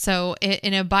 So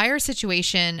in a buyer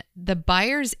situation, the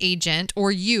buyer's agent,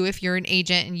 or you, if you're an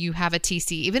agent and you have a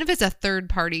TC, even if it's a third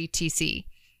party TC,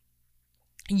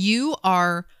 you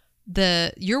are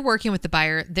you're working with the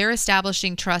buyer, they're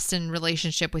establishing trust and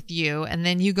relationship with you, and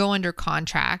then you go under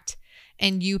contract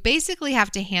and you basically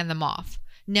have to hand them off.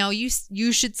 Now you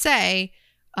should say,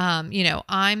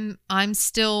 I'm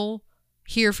still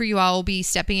here for you. I will be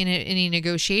stepping in at any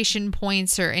negotiation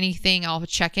points or anything. I'll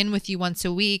check in with you once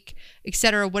a week,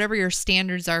 etc. Whatever your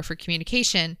standards are for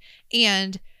communication.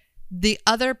 And the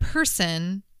other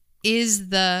person is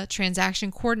the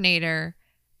transaction coordinator,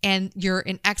 and you're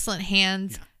in excellent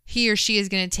hands. Yeah. He or she is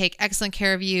going to take excellent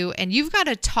care of you, and you've got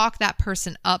to talk that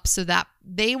person up so that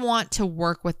they want to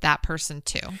work with that person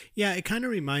too. Yeah, it kind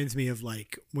of reminds me of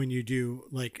like when you do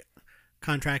like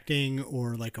contracting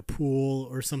or like a pool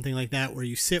or something like that, where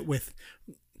you sit with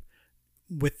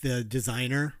the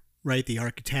designer, right? The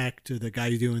architect or the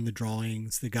guy doing the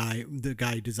drawings, the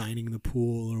guy designing the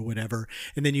pool or whatever.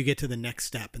 And then you get to the next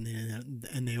step,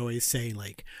 and they always say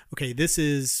like, okay, this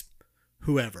is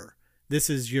whoever. This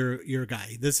is your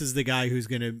guy. This is the guy who's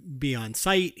going to be on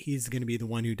site. He's going to be the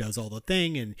one who does all the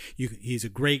thing. And he's a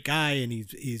great guy, and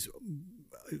he's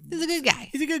a good guy.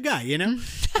 He's a good guy, you know?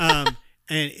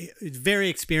 And it's very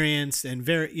experienced and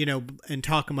very, and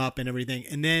talk him up and everything.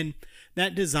 And then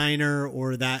that designer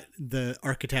or the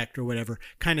architect or whatever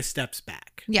kind of steps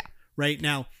back. Yeah. Right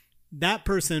now, that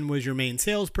person was your main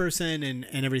salesperson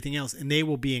and everything else, and they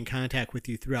will be in contact with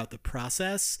you throughout the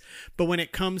process. But when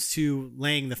it comes to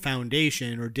laying the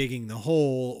foundation or digging the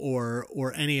hole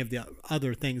or any of the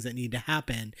other things that need to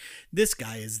happen, this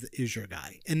guy is your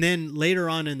guy. And then later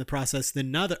on in the process,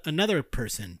 another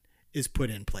person is put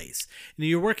in place. And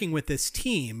you're working with this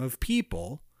team of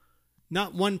people.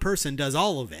 Not one person does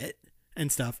all of it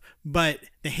and stuff, but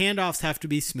the handoffs have to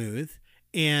be smooth,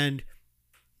 and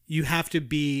you have to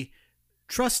be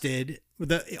trusted.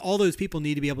 All those people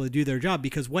need to be able to do their job,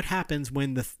 because what happens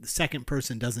when the second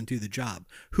person doesn't do the job?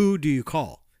 Who do you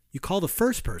call? You call the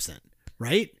first person,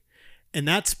 right? And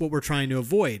that's what we're trying to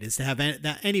avoid, is to have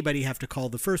anybody have to call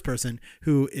the first person,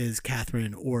 who is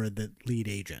Catherine or the lead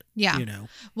agent. Yeah.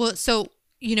 Well, so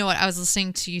you know what? I was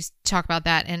listening to you talk about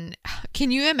that, and can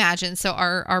you imagine? So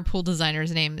our pool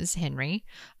designer's name is Henry.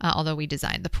 Although we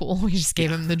designed the pool, we just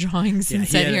gave him the drawings and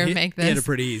said, "Here, make this." He had a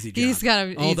pretty easy job. He's got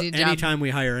an easy job. Anytime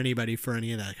we hire anybody for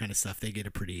any of that kind of stuff, they get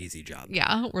a pretty easy job.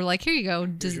 Yeah, we're like, "Here you go.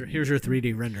 Here's your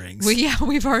 3D renderings." Well, yeah,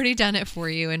 we've already done it for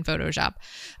you in Photoshop.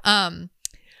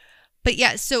 But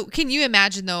yeah, so can you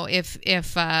imagine though if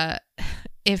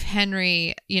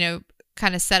Henry,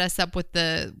 kind of set us up with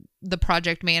the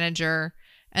project manager,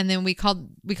 and then we called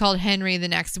Henry the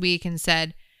next week and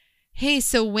said, "Hey,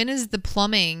 so when is the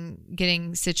plumbing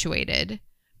getting situated?"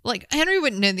 Like, Henry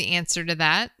wouldn't know the answer to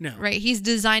that. No. Right? He's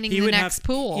designing the next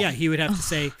pool. Yeah, he would have to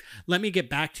say, "Let me get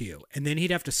back to you." And then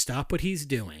he'd have to stop what he's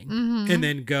doing and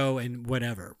then go and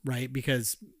whatever, right?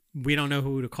 Because we don't know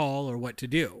who to call or what to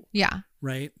do. Yeah.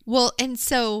 Right? Well, and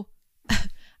so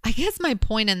I guess my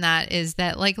point in that is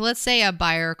that, like, let's say a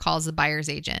buyer calls a buyer's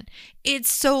agent.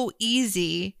 It's so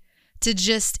easy to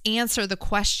just answer the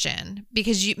question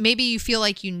because maybe you feel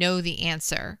like you know the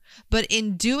answer. But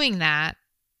in doing that,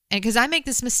 and because I make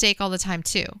this mistake all the time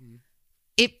too,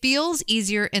 it feels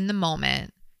easier in the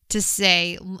moment to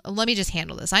say, "Let me just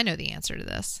handle this. I know the answer to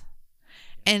this."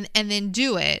 And then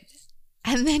do it.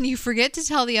 And then you forget to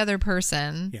tell the other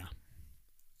person. Yeah.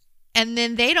 And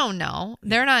then they don't know.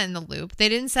 They're not in the loop. They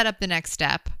didn't set up the next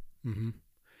step. Mm-hmm.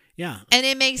 Yeah. And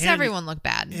it makes everyone look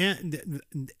bad.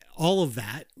 And all of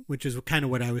that, which is kind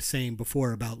of what I was saying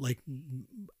before about like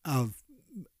of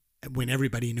when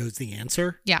everybody knows the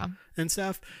answer. Yeah. And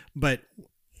stuff. But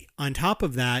on top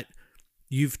of that,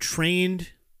 you've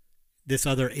trained this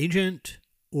other agent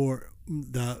or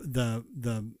the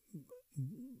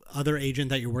other agent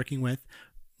that you're working with,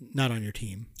 not on your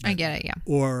team. I get it, yeah.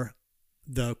 Or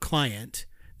the client,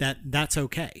 that's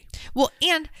okay. Well,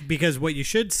 and because what you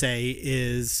should say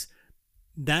is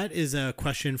that is a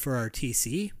question for our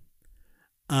TC.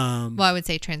 Well, I would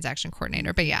say transaction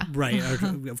coordinator, but yeah. Right,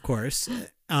 of course.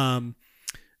 And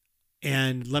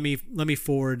let me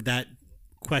forward that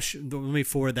question. Let me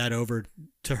forward that over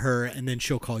to her, and then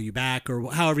she'll call you back,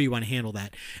 or however you want to handle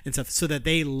that and stuff, so that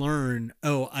they learn,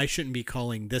 oh, I shouldn't be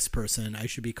calling this person. I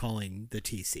should be calling the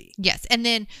TC. Yes. And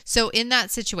then, so in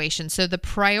that situation, so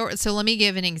let me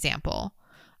give an example.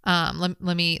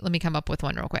 Let me come up with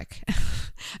one real quick.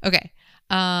 Okay.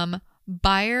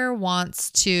 Buyer wants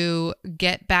to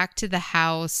get back to the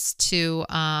house to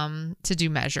do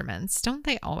measurements. Don't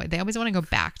they always? They always want to go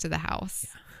back to the house.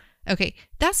 Yeah. Okay,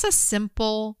 that's a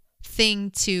simple thing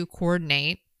to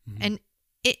coordinate. Mm-hmm. And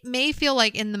it may feel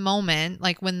like in the moment,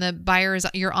 like when the buyer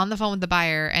you're on the phone with the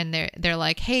buyer and they're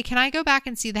like, "Hey, can I go back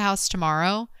and see the house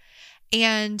tomorrow?"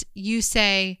 And you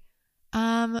say,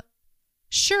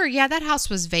 Sure, yeah, that house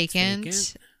was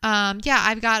vacant. Yeah,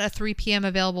 I've got a 3 p.m.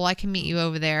 available. I can meet you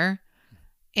over there.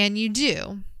 And you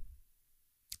do.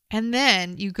 And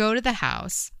then you go to the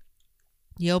house,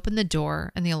 you open the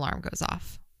door, and the alarm goes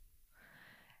off.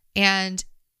 And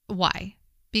why?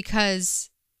 Because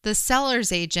the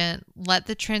seller's agent let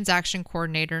the transaction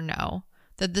coordinator know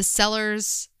that the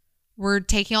sellers were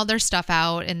taking all their stuff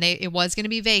out and it was going to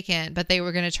be vacant, but they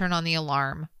were going to turn on the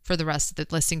alarm for the rest of the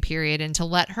listing period and to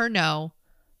let him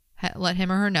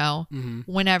or her know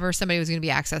whenever somebody was going to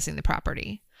be accessing the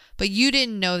property. But you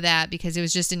didn't know that because it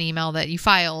was just an email that you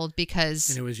filed because...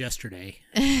 And it was yesterday.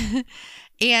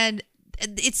 And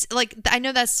it's like, I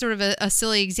know that's sort of a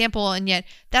silly example, and yet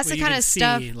that's the kind of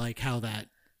stuff... like how that...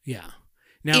 Yeah.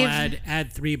 Now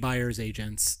add 3 buyer's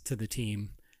agents to the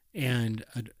team and...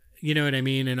 you know what I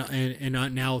mean?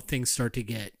 And now things start to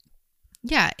get...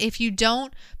 Yeah, if you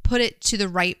don't put it to the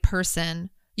right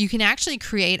person, you can actually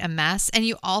create a mess. And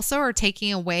you also are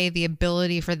taking away the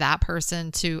ability for that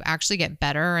person to actually get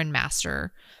better and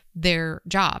master their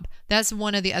job. That's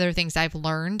one of the other things I've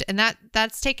learned. And that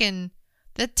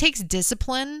takes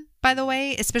discipline, by the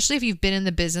way, especially if you've been in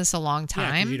the business a long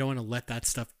time. Yeah, 'cause you don't want to let that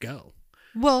stuff go.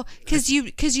 Well, because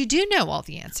you do know all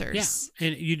the answers. Yeah,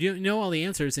 and you do know all the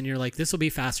answers, and you're like, this will be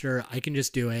faster. I can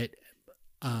just do it.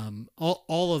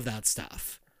 All of that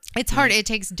stuff. It's hard. It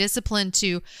takes discipline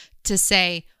to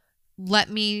say, let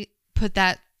me put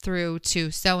that through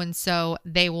to so-and-so.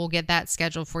 They will get that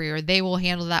scheduled for you, or they will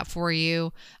handle that for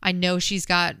you. I know she's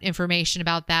got information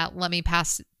about that. Let me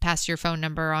pass your phone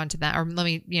number on to that, or let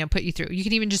me, put you through. You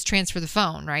can even just transfer the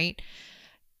phone, right?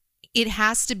 It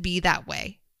has to be that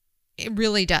way. It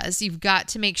really does. You've got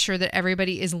to make sure that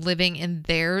everybody is living in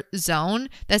their zone.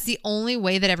 That's the only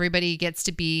way that everybody gets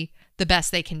to be the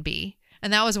best they can be.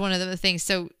 And that was one of the things.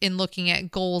 So in looking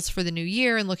at goals for the new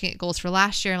year and looking at goals for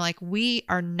last year, I'm like, we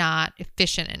are not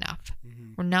efficient enough.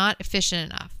 Mm-hmm. We're not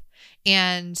efficient enough.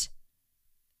 And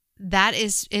that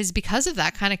is because of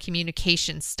that kind of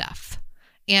communication stuff.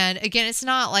 And again, it's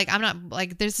not like, I'm not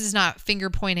like, this is not finger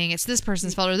pointing. It's this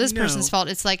person's fault or this person's fault.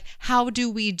 It's like, how do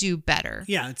we do better?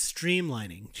 Yeah, it's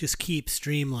streamlining. Just keep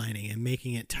streamlining and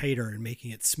making it tighter and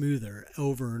making it smoother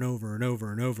over and over and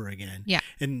over and over again. Yeah.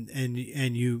 And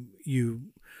you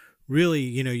really,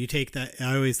 you take that.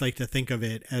 I always like to think of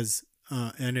it as,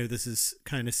 I know this is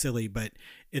kind of silly, but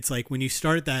it's like when you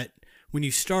start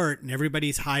and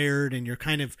everybody's hired and you're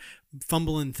kind of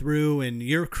fumbling through and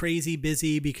you're crazy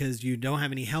busy because you don't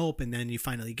have any help, and then you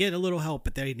finally get a little help,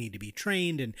 but they need to be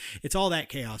trained, and it's all that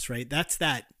chaos, right? That's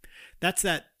that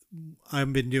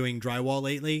I've been doing drywall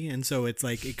lately, and so it's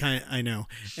like it kind of, I know,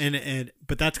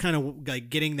 but that's kind of like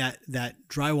getting that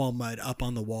drywall mud up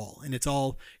on the wall, and it's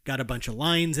all got a bunch of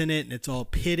lines in it, and it's all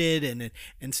pitted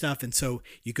and stuff, and so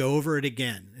you go over it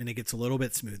again, and it gets a little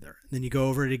bit smoother. And then you go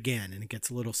over it again, and it gets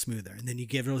a little smoother, and then you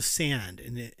give it a sand,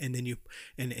 and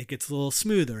it gets a little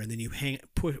smoother, and then you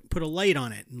put a light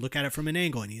on it and look at it from an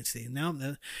angle, and you see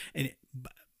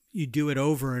you do it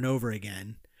over and over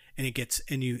again. And it gets,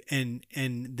 and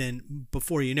then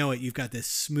before you know it, you've got this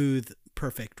smooth,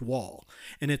 perfect wall.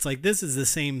 And it's like, this is the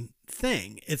same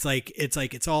thing. It's like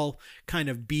it's all kind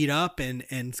of beat up and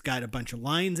it's got a bunch of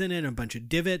lines in it and a bunch of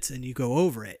divots, and you go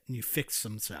over it and you fix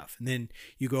some stuff. And then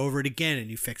you go over it again and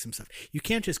you fix some stuff. You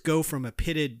can't just go from a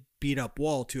pitted, beat up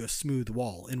wall to a smooth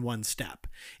wall in one step.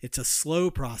 It's a slow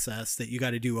process that you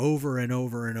got to do over and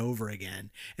over and over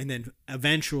again. And then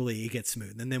eventually it gets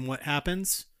smooth. And then what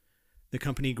happens? The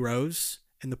company grows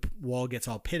and the wall gets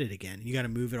all pitted again. You got to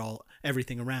move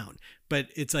everything around, but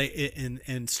it's like,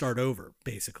 and start over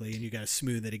basically. And you got to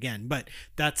smooth it again. But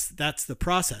that's the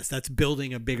process. That's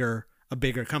building a bigger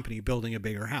company, building a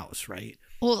bigger house, right?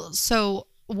 Well, so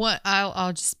what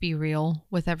I'll just be real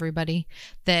with everybody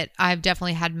that I've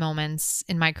definitely had moments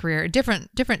in my career, different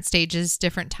stages,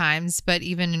 different times, but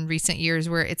even in recent years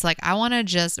where it's like, I want to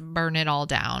just burn it all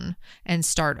down and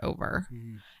start over.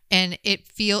 Mm-hmm. And it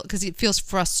feels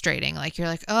frustrating. Like you're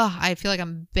like, oh, I feel like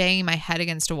I'm banging my head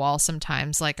against a wall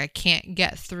sometimes. Like I can't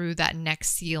get through that next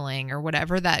ceiling or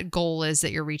whatever that goal is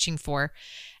that you're reaching for.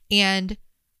 And,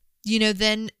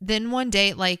 then one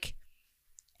day, like,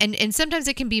 and sometimes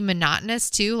it can be monotonous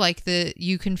too. Like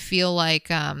you can feel like,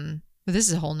 this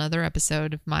is a whole nother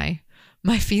episode of my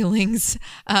feelings.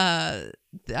 I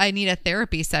need a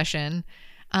therapy session.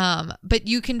 But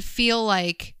you can feel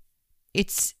like, it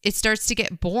starts to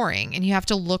get boring and you have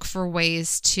to look for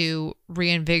ways to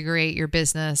reinvigorate your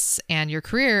business and your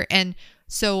career. And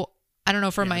so I don't know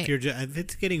if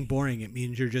it's getting boring, it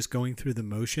means you're just going through the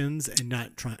motions and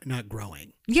not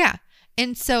growing. Yeah.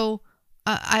 And so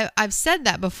I've said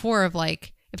that before of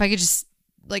like, if I could just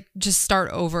like just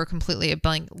start over completely a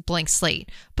blank slate.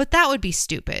 But that would be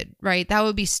stupid, right? That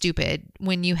would be stupid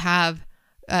when you have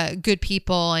good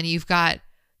people and you've got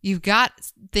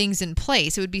things in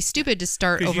place. It would be stupid to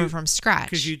start over from scratch.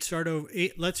 Because you'd start over.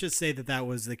 Let's just say that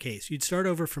was the case. You'd start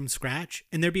over from scratch,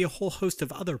 and there'd be a whole host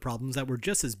of other problems that were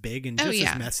just as big and just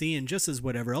as messy and just as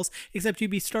whatever else. Except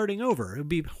you'd be starting over. It would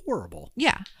be horrible.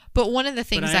 Yeah, but one of the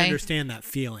things I understand that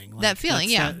feeling. Like, that feeling,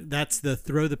 that's the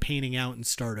throw the painting out and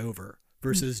start over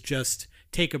versus just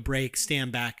take a break,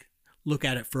 stand back, look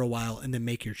at it for a while, and then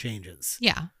make your changes.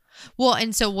 Yeah. Well,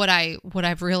 and so what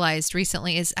I've realized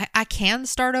recently is I can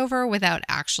start over without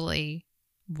actually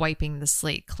wiping the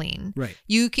slate clean. Right.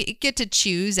 You get to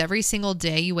choose every single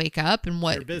day you wake up and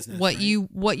what you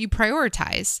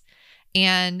prioritize.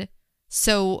 And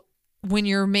so when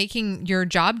you're making your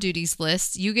job duties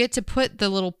list, you get to put the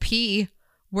little P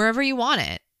wherever you want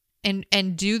it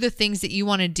and do the things that you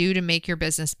want to do to make your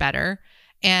business better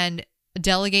and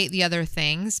delegate the other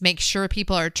things, make sure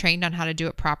people are trained on how to do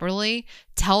it properly,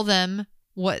 tell them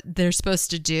what they're supposed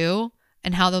to do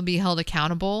and how they'll be held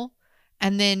accountable,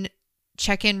 and then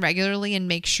check in regularly and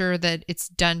make sure that it's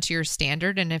done to your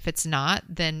standard. And if it's not,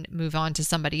 then move on to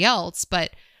somebody else.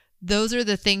 But those are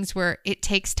the things where it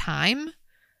takes time,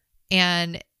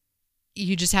 and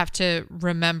you just have to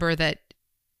remember that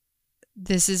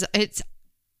it's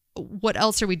what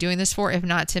else are we doing this for if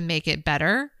not to make it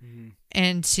better? Mm-hmm.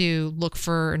 And to look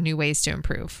for new ways to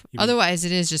improve. Otherwise,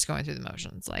 it is just going through the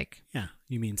motions. Like, yeah,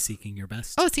 you mean seeking your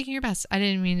best? Oh, seeking your best. I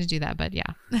didn't mean to do that, but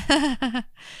yeah.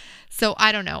 So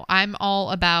I don't know. I'm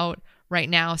all about right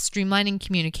now streamlining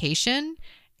communication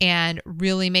and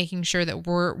really making sure that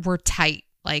we're tight.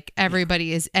 Like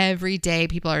everybody is every day.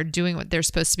 People are doing what they're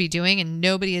supposed to be doing, and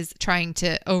nobody is trying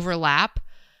to overlap,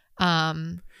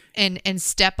 and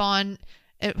step on.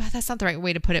 That's not the right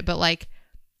way to put it, but like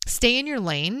stay in your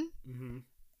lane. Mm-hmm.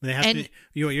 They have to.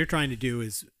 What you're trying to do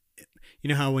is,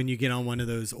 how when you get on one of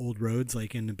those old roads,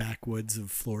 like in the backwoods of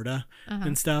Florida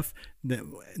and stuff,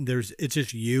 it's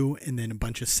just you and then a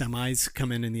bunch of semis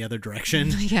coming in the other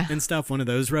direction and stuff. One of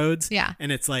those roads,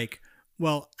 and it's like,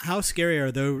 well, how scary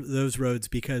are those roads?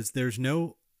 Because there's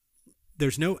no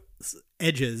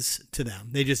edges to them.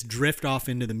 They just drift off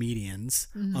into the medians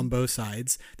on both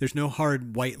sides. There's no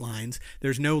hard white lines.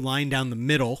 There's no line down the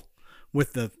middle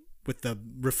with the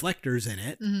reflectors in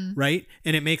it, right?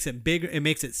 And it makes it bigger. It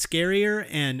makes it scarier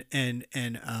and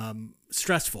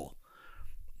stressful.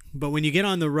 But when you get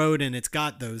on the road and it's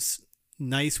got those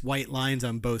nice white lines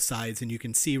on both sides, and you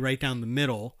can see right down the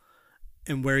middle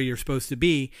and where you're supposed to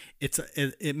be,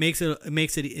 it makes it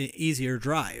an easier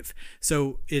drive.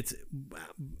 So it's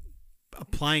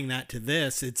applying that to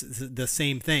this. It's the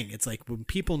same thing. It's like when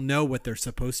people know what they're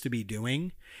supposed to be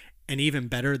doing. And even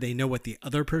better, they know what the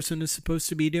other person is supposed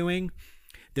to be doing.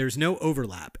 There's no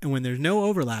overlap. And when there's no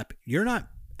overlap, you're not,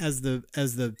 as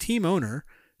the team owner,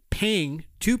 paying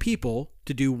two people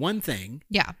to do one thing.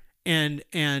 Yeah. And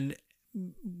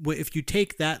if you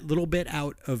take that little bit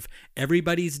out of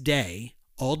everybody's day,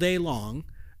 all day long,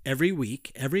 every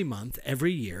week, every month,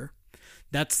 every year,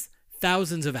 that's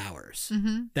thousands of hours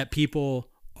that people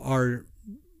are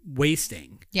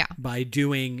wasting by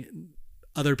doing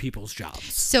other people's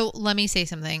jobs. So let me say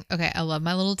something. Okay, I love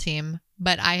my little team,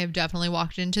 but I have definitely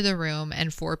walked into the room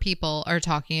and 4 people are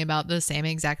talking about the same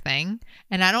exact thing.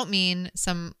 And I don't mean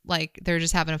some, like, they're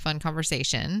just having a fun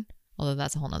conversation, although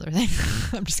that's a whole nother thing.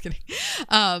 I'm just kidding.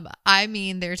 I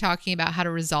mean, they're talking about how to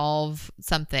resolve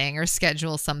something or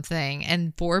schedule something,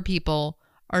 and 4 people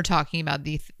are talking about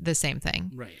the same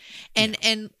thing. Right.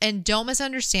 And don't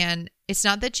misunderstand. It's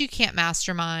not that you can't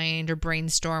mastermind or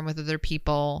brainstorm with other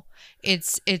people.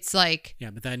 It's like, yeah,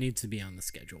 but that needs to be on the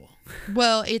schedule.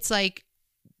 Well, it's like,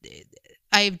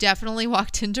 I've definitely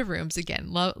walked into rooms, again,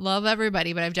 love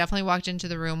everybody, but I've definitely walked into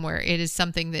the room where it is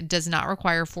something that does not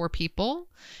require 4 people.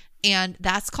 And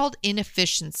that's called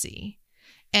inefficiency.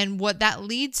 And what that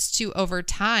leads to over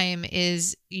time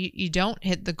is you don't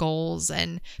hit the goals,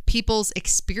 and people's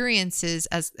experiences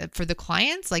as for the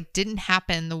clients didn't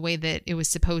happen the way that it was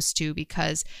supposed to,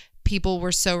 because people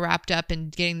were so wrapped up in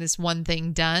getting this one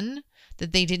thing done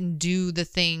that they didn't do the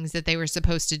things that they were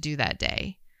supposed to do that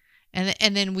day.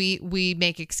 And then we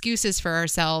make excuses for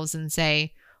ourselves and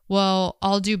say, well,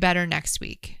 I'll do better next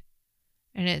week.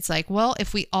 And it's like, well,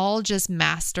 if we all just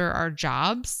master our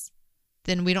jobs,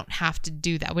 then we don't have to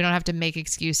do that. We don't have to make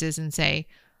excuses and say,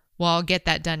 well, I'll get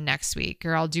that done next week,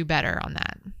 or I'll do better on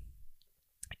that.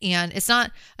 And it's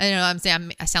not, I don't know, I'm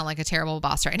saying I sound like a terrible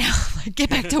boss right now. Like,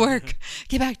 get back to work,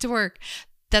 get back to work.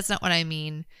 That's not what I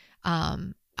mean.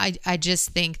 I just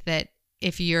think that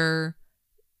if you're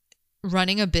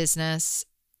running a business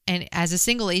And as a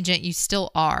single agent, you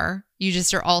still are. You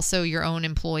just are also your own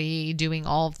employee doing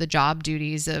all of the job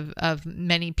duties of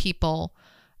many people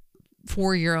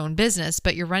for your own business.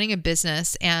 But you're running a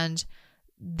business and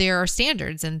there are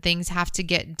standards and things have to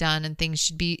get done and things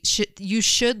you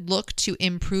should look to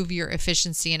improve your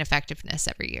efficiency and effectiveness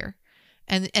every year.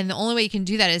 And the only way you can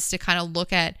do that is to kind of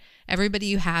look at everybody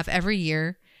you have every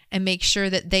year and make sure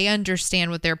that they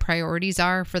understand what their priorities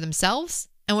are for themselves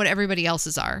and what everybody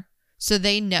else's are. So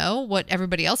they know what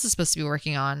everybody else is supposed to be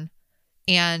working on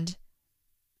and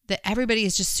that everybody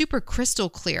is just super crystal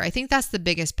clear. I think that's the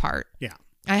biggest part. Yeah.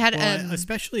 I had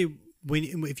especially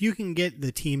if you can get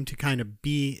the team to kind of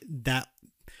be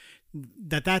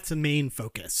that's a main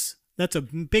focus. That's a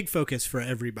big focus for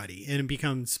everybody and it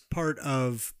becomes part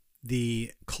of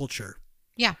the culture.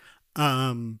 Yeah.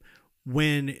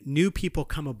 When new people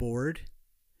come aboard,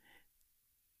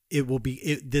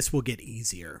 this will get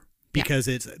easier. Because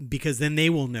because then they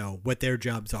will know what their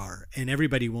jobs are and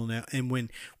everybody will know. And when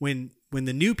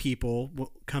the new people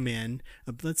will come in,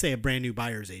 let's say a brand new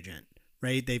buyer's agent,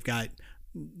 right? They've got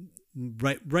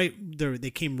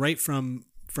they came right from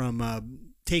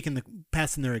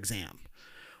passing their exam.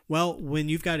 Well, when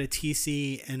you've got a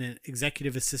TC and an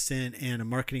executive assistant and a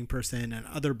marketing person and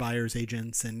other buyer's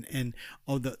agents and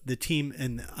all the team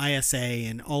and the ISA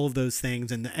and all of those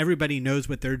things, and everybody knows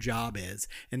what their job is,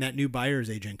 and that new buyer's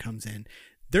agent comes in,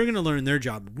 they're going to learn their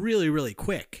job really, really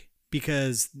quick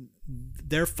because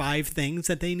their 5 things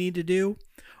that they need to do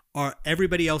are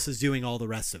everybody else is doing all the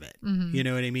rest of it. Mm-hmm. You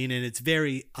know what I mean? And it's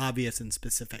very obvious and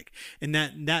specific. And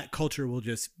that culture will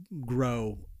just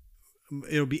grow.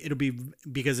 It'll be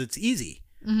because it's easy.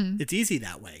 Mm-hmm. It's easy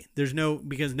that way.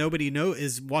 Because nobody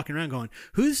is walking around going,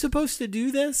 who's supposed to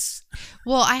do this?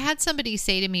 Well, I had somebody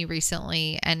say to me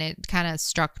recently, and it kind of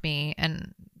struck me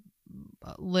and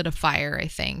lit a fire, I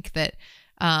think, that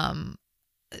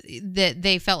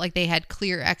they felt like they had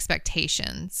clear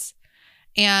expectations.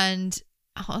 And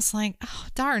I was like, oh,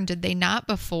 darn, did they not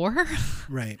before?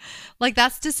 Right. Like,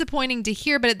 that's disappointing to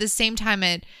hear. But at the same time,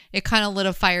 it kind of lit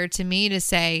a fire to me to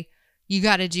say, you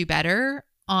got to do better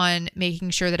on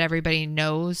making sure that everybody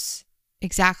knows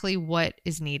exactly what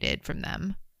is needed from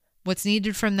them, what's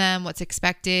needed from them, what's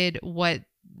expected, what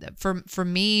for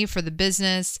me, for the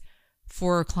business,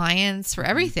 for clients, for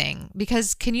everything.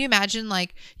 Because can you imagine,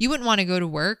 like, you wouldn't want to go to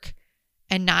work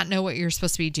and not know what you're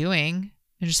supposed to be doing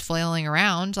and just flailing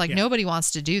around. Like, nobody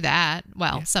wants to do that.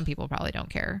 Well, some people probably don't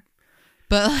care,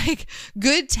 but like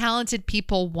good, talented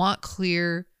people want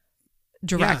clear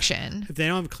direction. Yeah. If they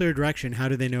don't have clear direction, how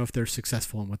do they know if they're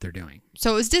successful in what they're doing?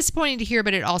 So it was disappointing to hear,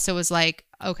 but it also was like,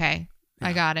 okay,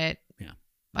 I got it. Yeah.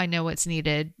 I know what's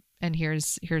needed and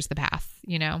here's the path,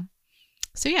 you know?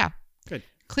 So yeah. Good.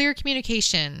 Clear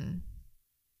communication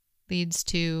leads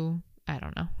to, I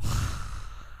don't know.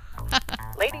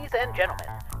 Ladies and gentlemen,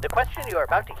 the question you are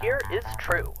about to hear is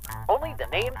true. Only the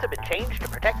names have been changed to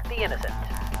protect the innocent.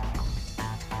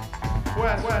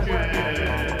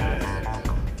 Questions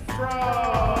from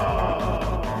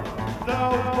the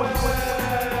web.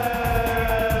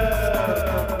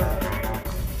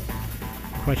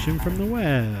 Question from the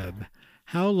web.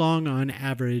 How long on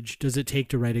average does it take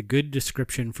to write a good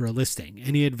description for a listing?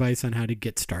 Any advice on how to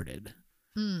get started?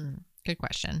 Good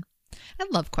question. I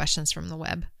love questions from the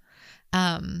web.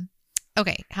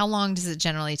 Okay. How long does it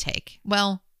generally take?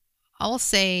 Well, I'll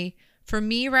say for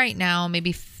me right now,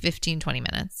 maybe 15, 20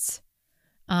 minutes.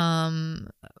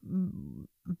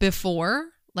 Before,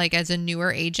 like as a newer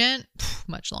agent,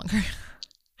 much longer.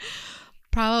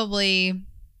 Probably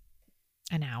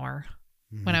an hour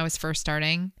when I was first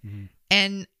starting. Mm-hmm.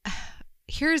 And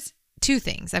here's 2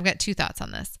 things. I've got 2 thoughts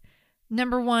on this.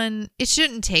 Number 1, it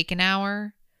shouldn't take an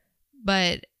hour,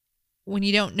 but when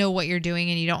you don't know what you're doing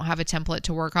and you don't have a template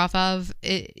to work off of,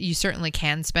 you certainly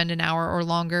can spend an hour or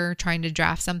longer trying to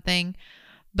draft something.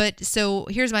 But so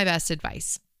here's my best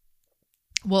advice.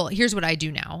 Well, here's what I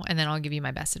do now, and then I'll give you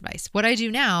my best advice. What I do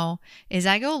now is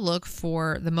I go look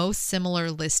for the most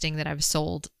similar listing that I've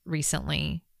sold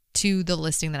recently to the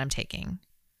listing that I'm taking,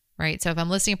 right? So if I'm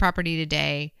listing a property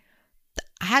today,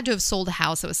 I had to have sold a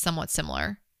house that was somewhat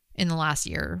similar in the last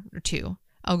year or 2.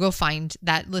 I'll go find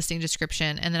that listing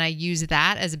description, and then I use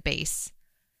that as a base.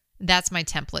 That's my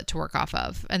template to work off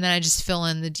of. And then I just fill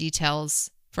in the details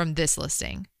from this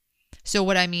listing. So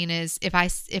what I mean is if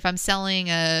I'm selling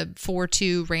a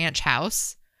 4-2 ranch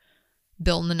house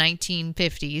built in the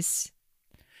 1950s,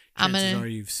 I'm gonna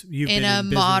you've in a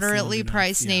moderately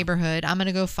priced neighborhood. I'm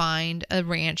gonna go find a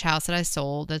ranch house that I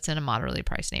sold that's in a moderately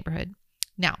priced neighborhood.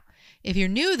 Now, if you're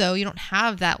new though, you don't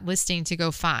have that listing to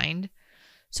go find.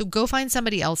 So go find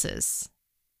somebody else's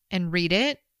and read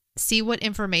it see what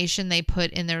information they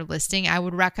put in their listing. I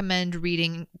would recommend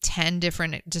reading 10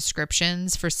 different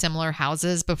descriptions for similar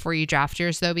houses before you draft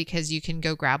yours, though, because you can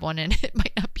go grab one and it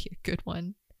might not be a good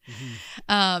one.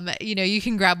 You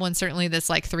can grab one certainly that's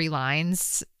like 3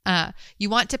 lines. You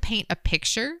want to paint a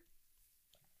picture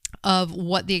of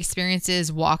what the experience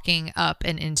is walking up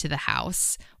and into the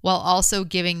house, while also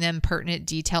giving them pertinent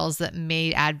details that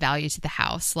may add value to the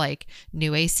house, like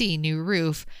new AC, new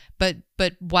roof, but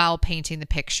while painting the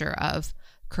picture of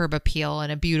curb appeal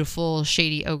and a beautiful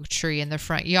shady oak tree in the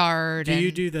front yard. Do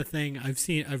you do the thing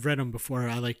I've read them before.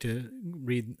 I like to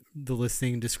read the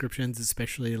listing descriptions,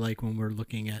 especially like when we're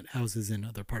looking at houses in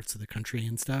other parts of the country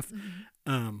and stuff,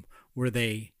 where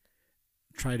they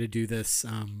try to do this,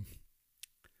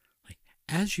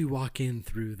 as you walk in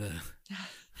through the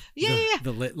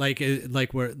like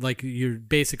you're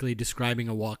basically describing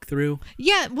a walkthrough.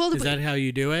 Yeah, well, is that how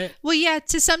you do it? Well, yeah,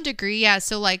 to some degree, yeah.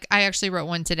 So like, I actually wrote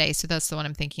one today, so that's the one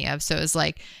I'm thinking of. So it's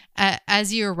like,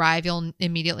 as you arrive, you'll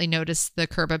immediately notice the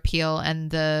curb appeal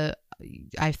and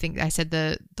I think I said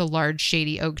the large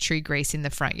shady oak tree gracing the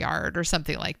front yard or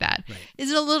something like that. Right.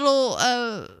 Is it a little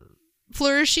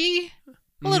flourishy?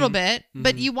 A little bit,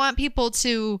 but you want people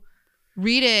to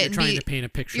read it. You're trying to paint a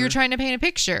picture. You're trying to paint a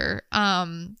picture.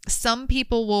 Some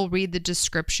people will read the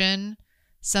description.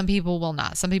 Some people will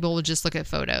not. Some people will just look at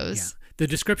photos. Yeah. The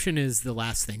description is the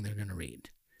last thing they're going to read,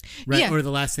 right? Yeah. Or the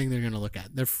last thing they're going to look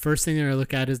at. The first thing they're going to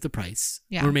look at is the price.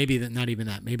 Yeah. Or maybe not even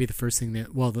that. Maybe the first thing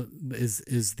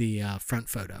is the front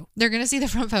photo. They're going to see the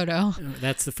front photo.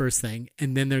 That's the first thing.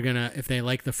 And then they're going to, if they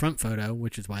like the front photo,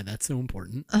 which is why that's so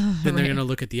important, then they're going to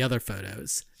look at the other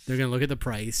photos. They're going to look at the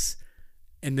price.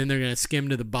 And then they're going to skim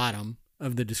to the bottom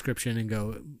of the description and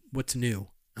go, what's new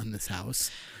on this house?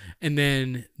 And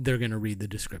then they're going to read the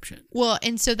description. Well,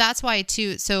 and so that's why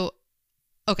too. So,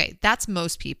 okay, that's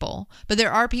most people. But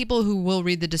there are people who will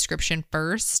read the description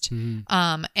first. And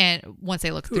once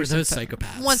they look through those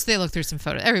psychopaths. Once they look through some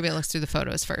photos, everybody looks through the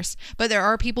photos first. But there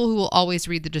are people who will always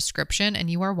read the description,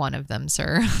 and you are one of them,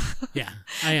 sir. Yeah,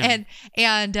 I am.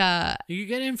 And you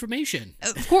get information.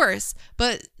 Of course,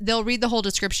 but they'll read the whole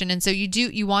description. And so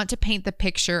you want to paint the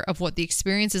picture of what the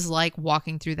experience is like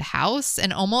walking through the house,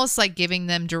 and almost like giving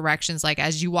them directions, like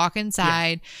as you walk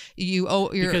inside,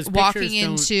 you're walking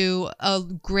into a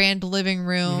grand living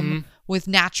room with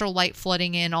natural light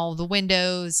flooding in all of the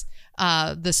windows.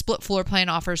 The split floor plan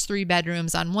offers 3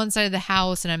 bedrooms on one side of the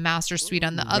house and a master suite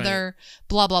on the other,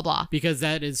 blah, blah, blah. Because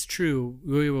that is true.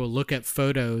 We will look at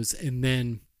photos and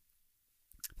then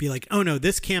be like, oh no,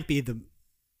 this can't be the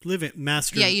living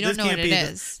master. Yeah, you don't know what it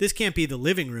is. This can't be the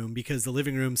living room because the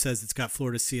living room says it's got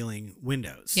floor to ceiling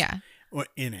windows. Yeah. Or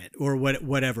in it, or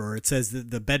whatever. Or it says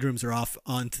that the bedrooms are off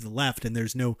onto the left and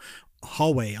there's no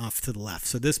hallway off to the left.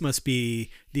 So this must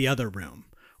be the other room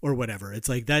or whatever. It's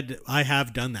like that. I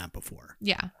have done that before.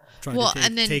 Yeah.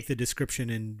 Trying to take the description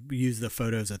and use the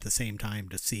photos at the same time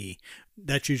to see.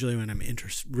 That's usually when I'm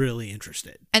really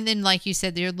interested. And then, like you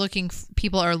said,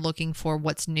 people are looking for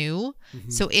what's new.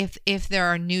 So if there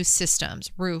are new systems,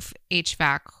 roof,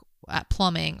 HVAC,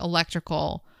 plumbing,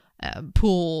 electrical,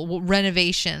 pool,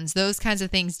 renovations, those kinds of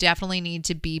things definitely need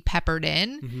to be peppered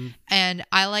in. And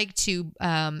I like to,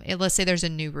 let's say there's a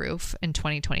new roof in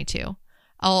 2022.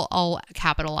 I'll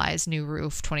capitalize new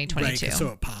roof 2022. Right, so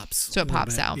it pops. So it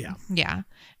pops out. Yeah. Yeah.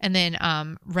 And then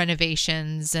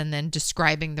renovations, and then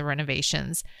describing the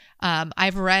renovations.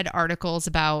 I've read articles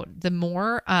about the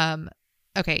more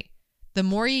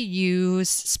you use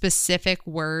specific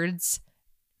words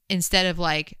instead of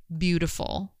like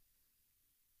beautiful.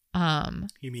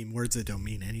 You mean words that don't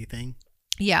mean anything?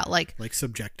 Yeah, like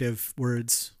subjective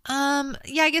words. Yeah,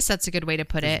 I guess that's a good way to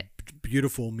put it.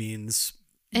 Beautiful means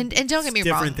and don't get me wrong,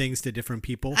 different things to different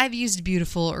people. I've used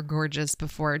beautiful or gorgeous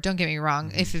before. Don't get me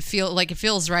wrong. If it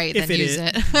feels right, then use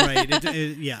it. Right.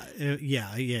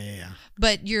 Yeah.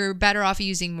 But you're better off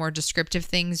using more descriptive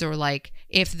things, or like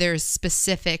if there's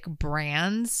specific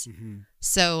brands.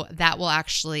 So that will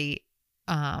actually,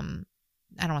 I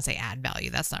don't want to say add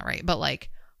value. That's not right. But like,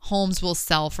 homes will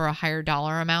sell for a higher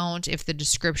dollar amount if the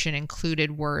description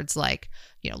included words like,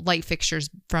 light fixtures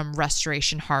from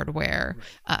Restoration Hardware,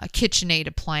 KitchenAid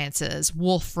appliances,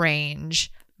 Wolf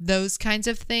Range, those kinds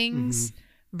of things,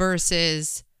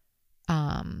 versus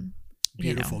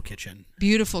beautiful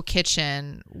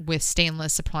kitchen with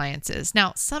stainless appliances.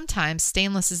 Now, sometimes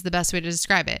stainless is the best way to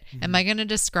describe it. Am I going to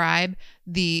describe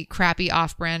the crappy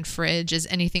off-brand fridge as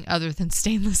anything other than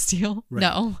stainless steel? Right.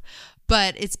 No.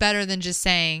 But it's better than just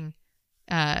saying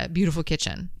beautiful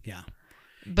kitchen. Yeah.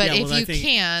 But if you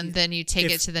can, then you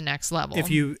take it to the next level. If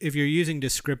you're using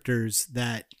descriptors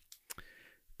that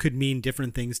could mean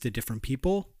different things to different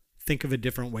people, think of a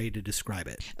different way to describe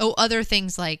it. Oh, other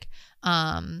things like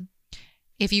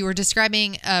if you were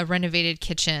describing a renovated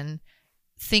kitchen,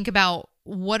 think about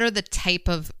what are the type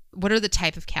of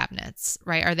cabinets,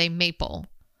 right? Are they maple?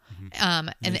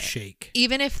 And shake.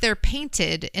 Even if they're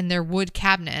painted and they're wood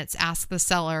cabinets, ask the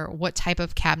seller what type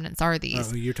of cabinets are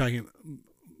these. Oh, you're talking.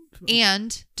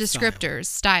 And descriptors,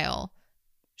 style,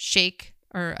 shake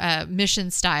or mission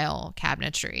style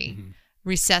cabinetry,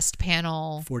 recessed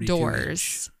panel 42 doors,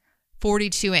 inch.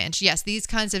 42 inch. Yes, these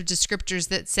kinds of descriptors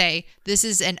that say this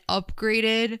is an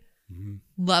upgraded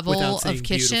level Without saying of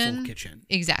kitchen. beautiful kitchen.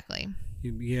 Exactly.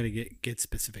 You got to get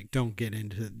specific. Don't get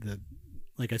into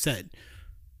like I said,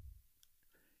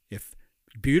 if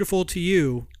beautiful to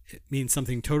you, it means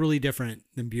something totally different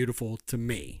than beautiful to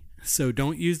me. So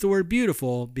don't use the word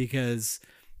beautiful because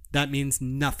that means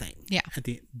nothing. Yeah.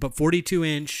 But 42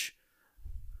 inch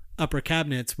upper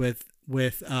cabinets with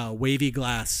wavy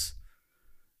glass,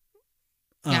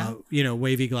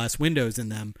 wavy glass windows in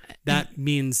them, that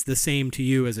means the same to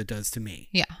you as it does to me.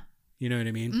 Yeah. You know what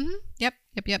I mean? Mm-hmm. Yep.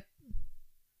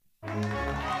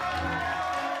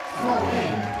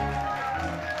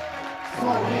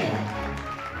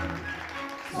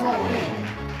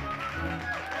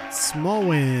 Small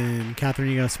win. Catherine,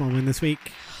 you got a small win this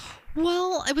week?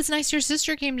 Well, it was nice. Your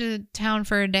sister came to town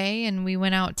for a day, and we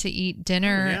went out to eat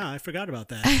dinner. Oh, yeah, I forgot about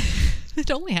that. It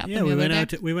only happened. Yeah, we went out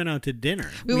to dinner.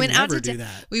 We went out to do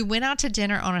that. We went out to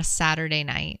dinner on a Saturday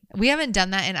night. We haven't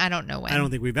done that, and I don't know when. I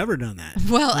don't think we've ever done that.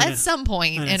 Well, at some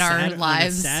point in our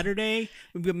lives, on a Saturday,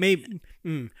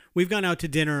 we've gone out to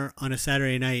dinner on a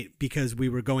Saturday night because we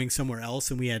were going somewhere else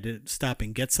and we had to stop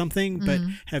and get something. But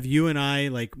have you and I,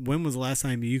 like, when was the last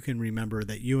time you can remember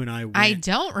that you and I went I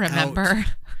don't remember.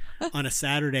 on a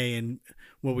Saturday? And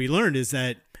what we learned is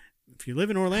that if you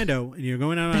live in Orlando and you're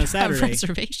going out on a Saturday,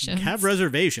 have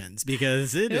reservations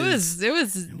because it was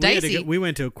dicey. We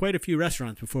went to quite a few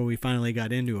restaurants before we finally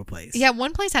got into a place. Yeah,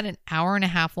 one place had an hour and a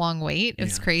half long wait. It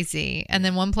was crazy. And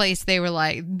then one place they were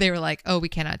like, "Oh, we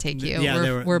cannot take you.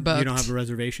 Yeah, we're booked. You don't have a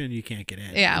reservation, you can't get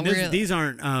in." Yeah, these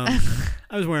aren't. I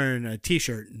was wearing a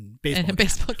t-shirt and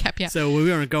baseball cap. Yeah. So we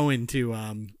weren't going to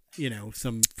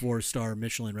some 4-star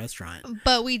Michelin restaurant.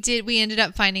 But we ended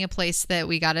up finding a place that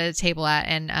we got a table at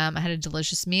and had a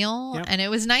delicious meal. And it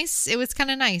was nice. It was kind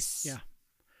of nice. Yeah.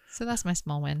 So that's my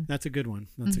small win. That's a good one.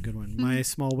 My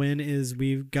small win is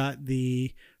we've got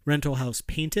the rental house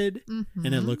painted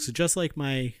and it looks just like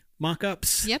my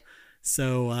mock-ups. Yep.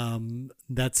 So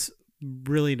that's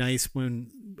really nice when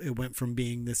it went from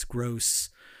being this gross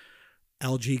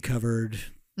algae covered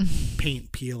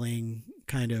paint peeling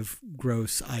kind of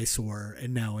gross eyesore,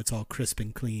 and now it's all crisp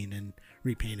and clean and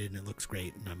repainted and it looks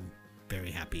great, and I'm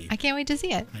very happy. I can't wait to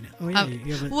see it. I know. Oh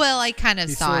yeah. Well, I kind of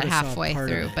saw it halfway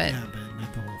through, but not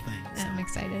the whole thing. So. I'm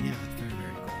excited. Yeah, it's very,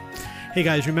 very cool. Hey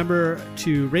guys, remember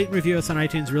to rate and review us on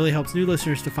iTunes. It really helps new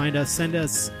listeners to find us. Send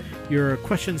us your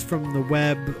questions from the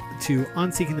web to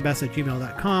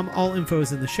onseekingthebest@gmail.com. All info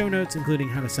is in the show notes, including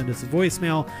how to send us a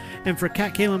voicemail. And for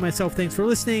Kat, Kayla, and myself, thanks for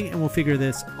listening, and we'll figure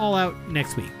this all out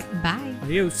next week. Bye.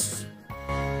 Adios.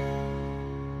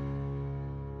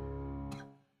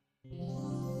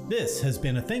 This has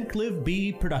been a Think Live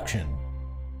Be production.